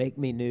 Lord. Make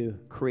me new.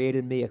 Create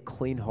in me a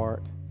clean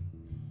heart.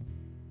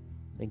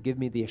 And give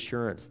me the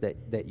assurance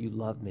that you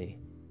love me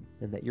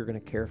and that you're going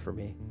to care for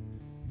me.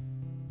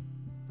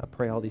 I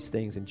pray all these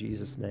things in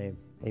Jesus' name.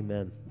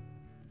 Amen.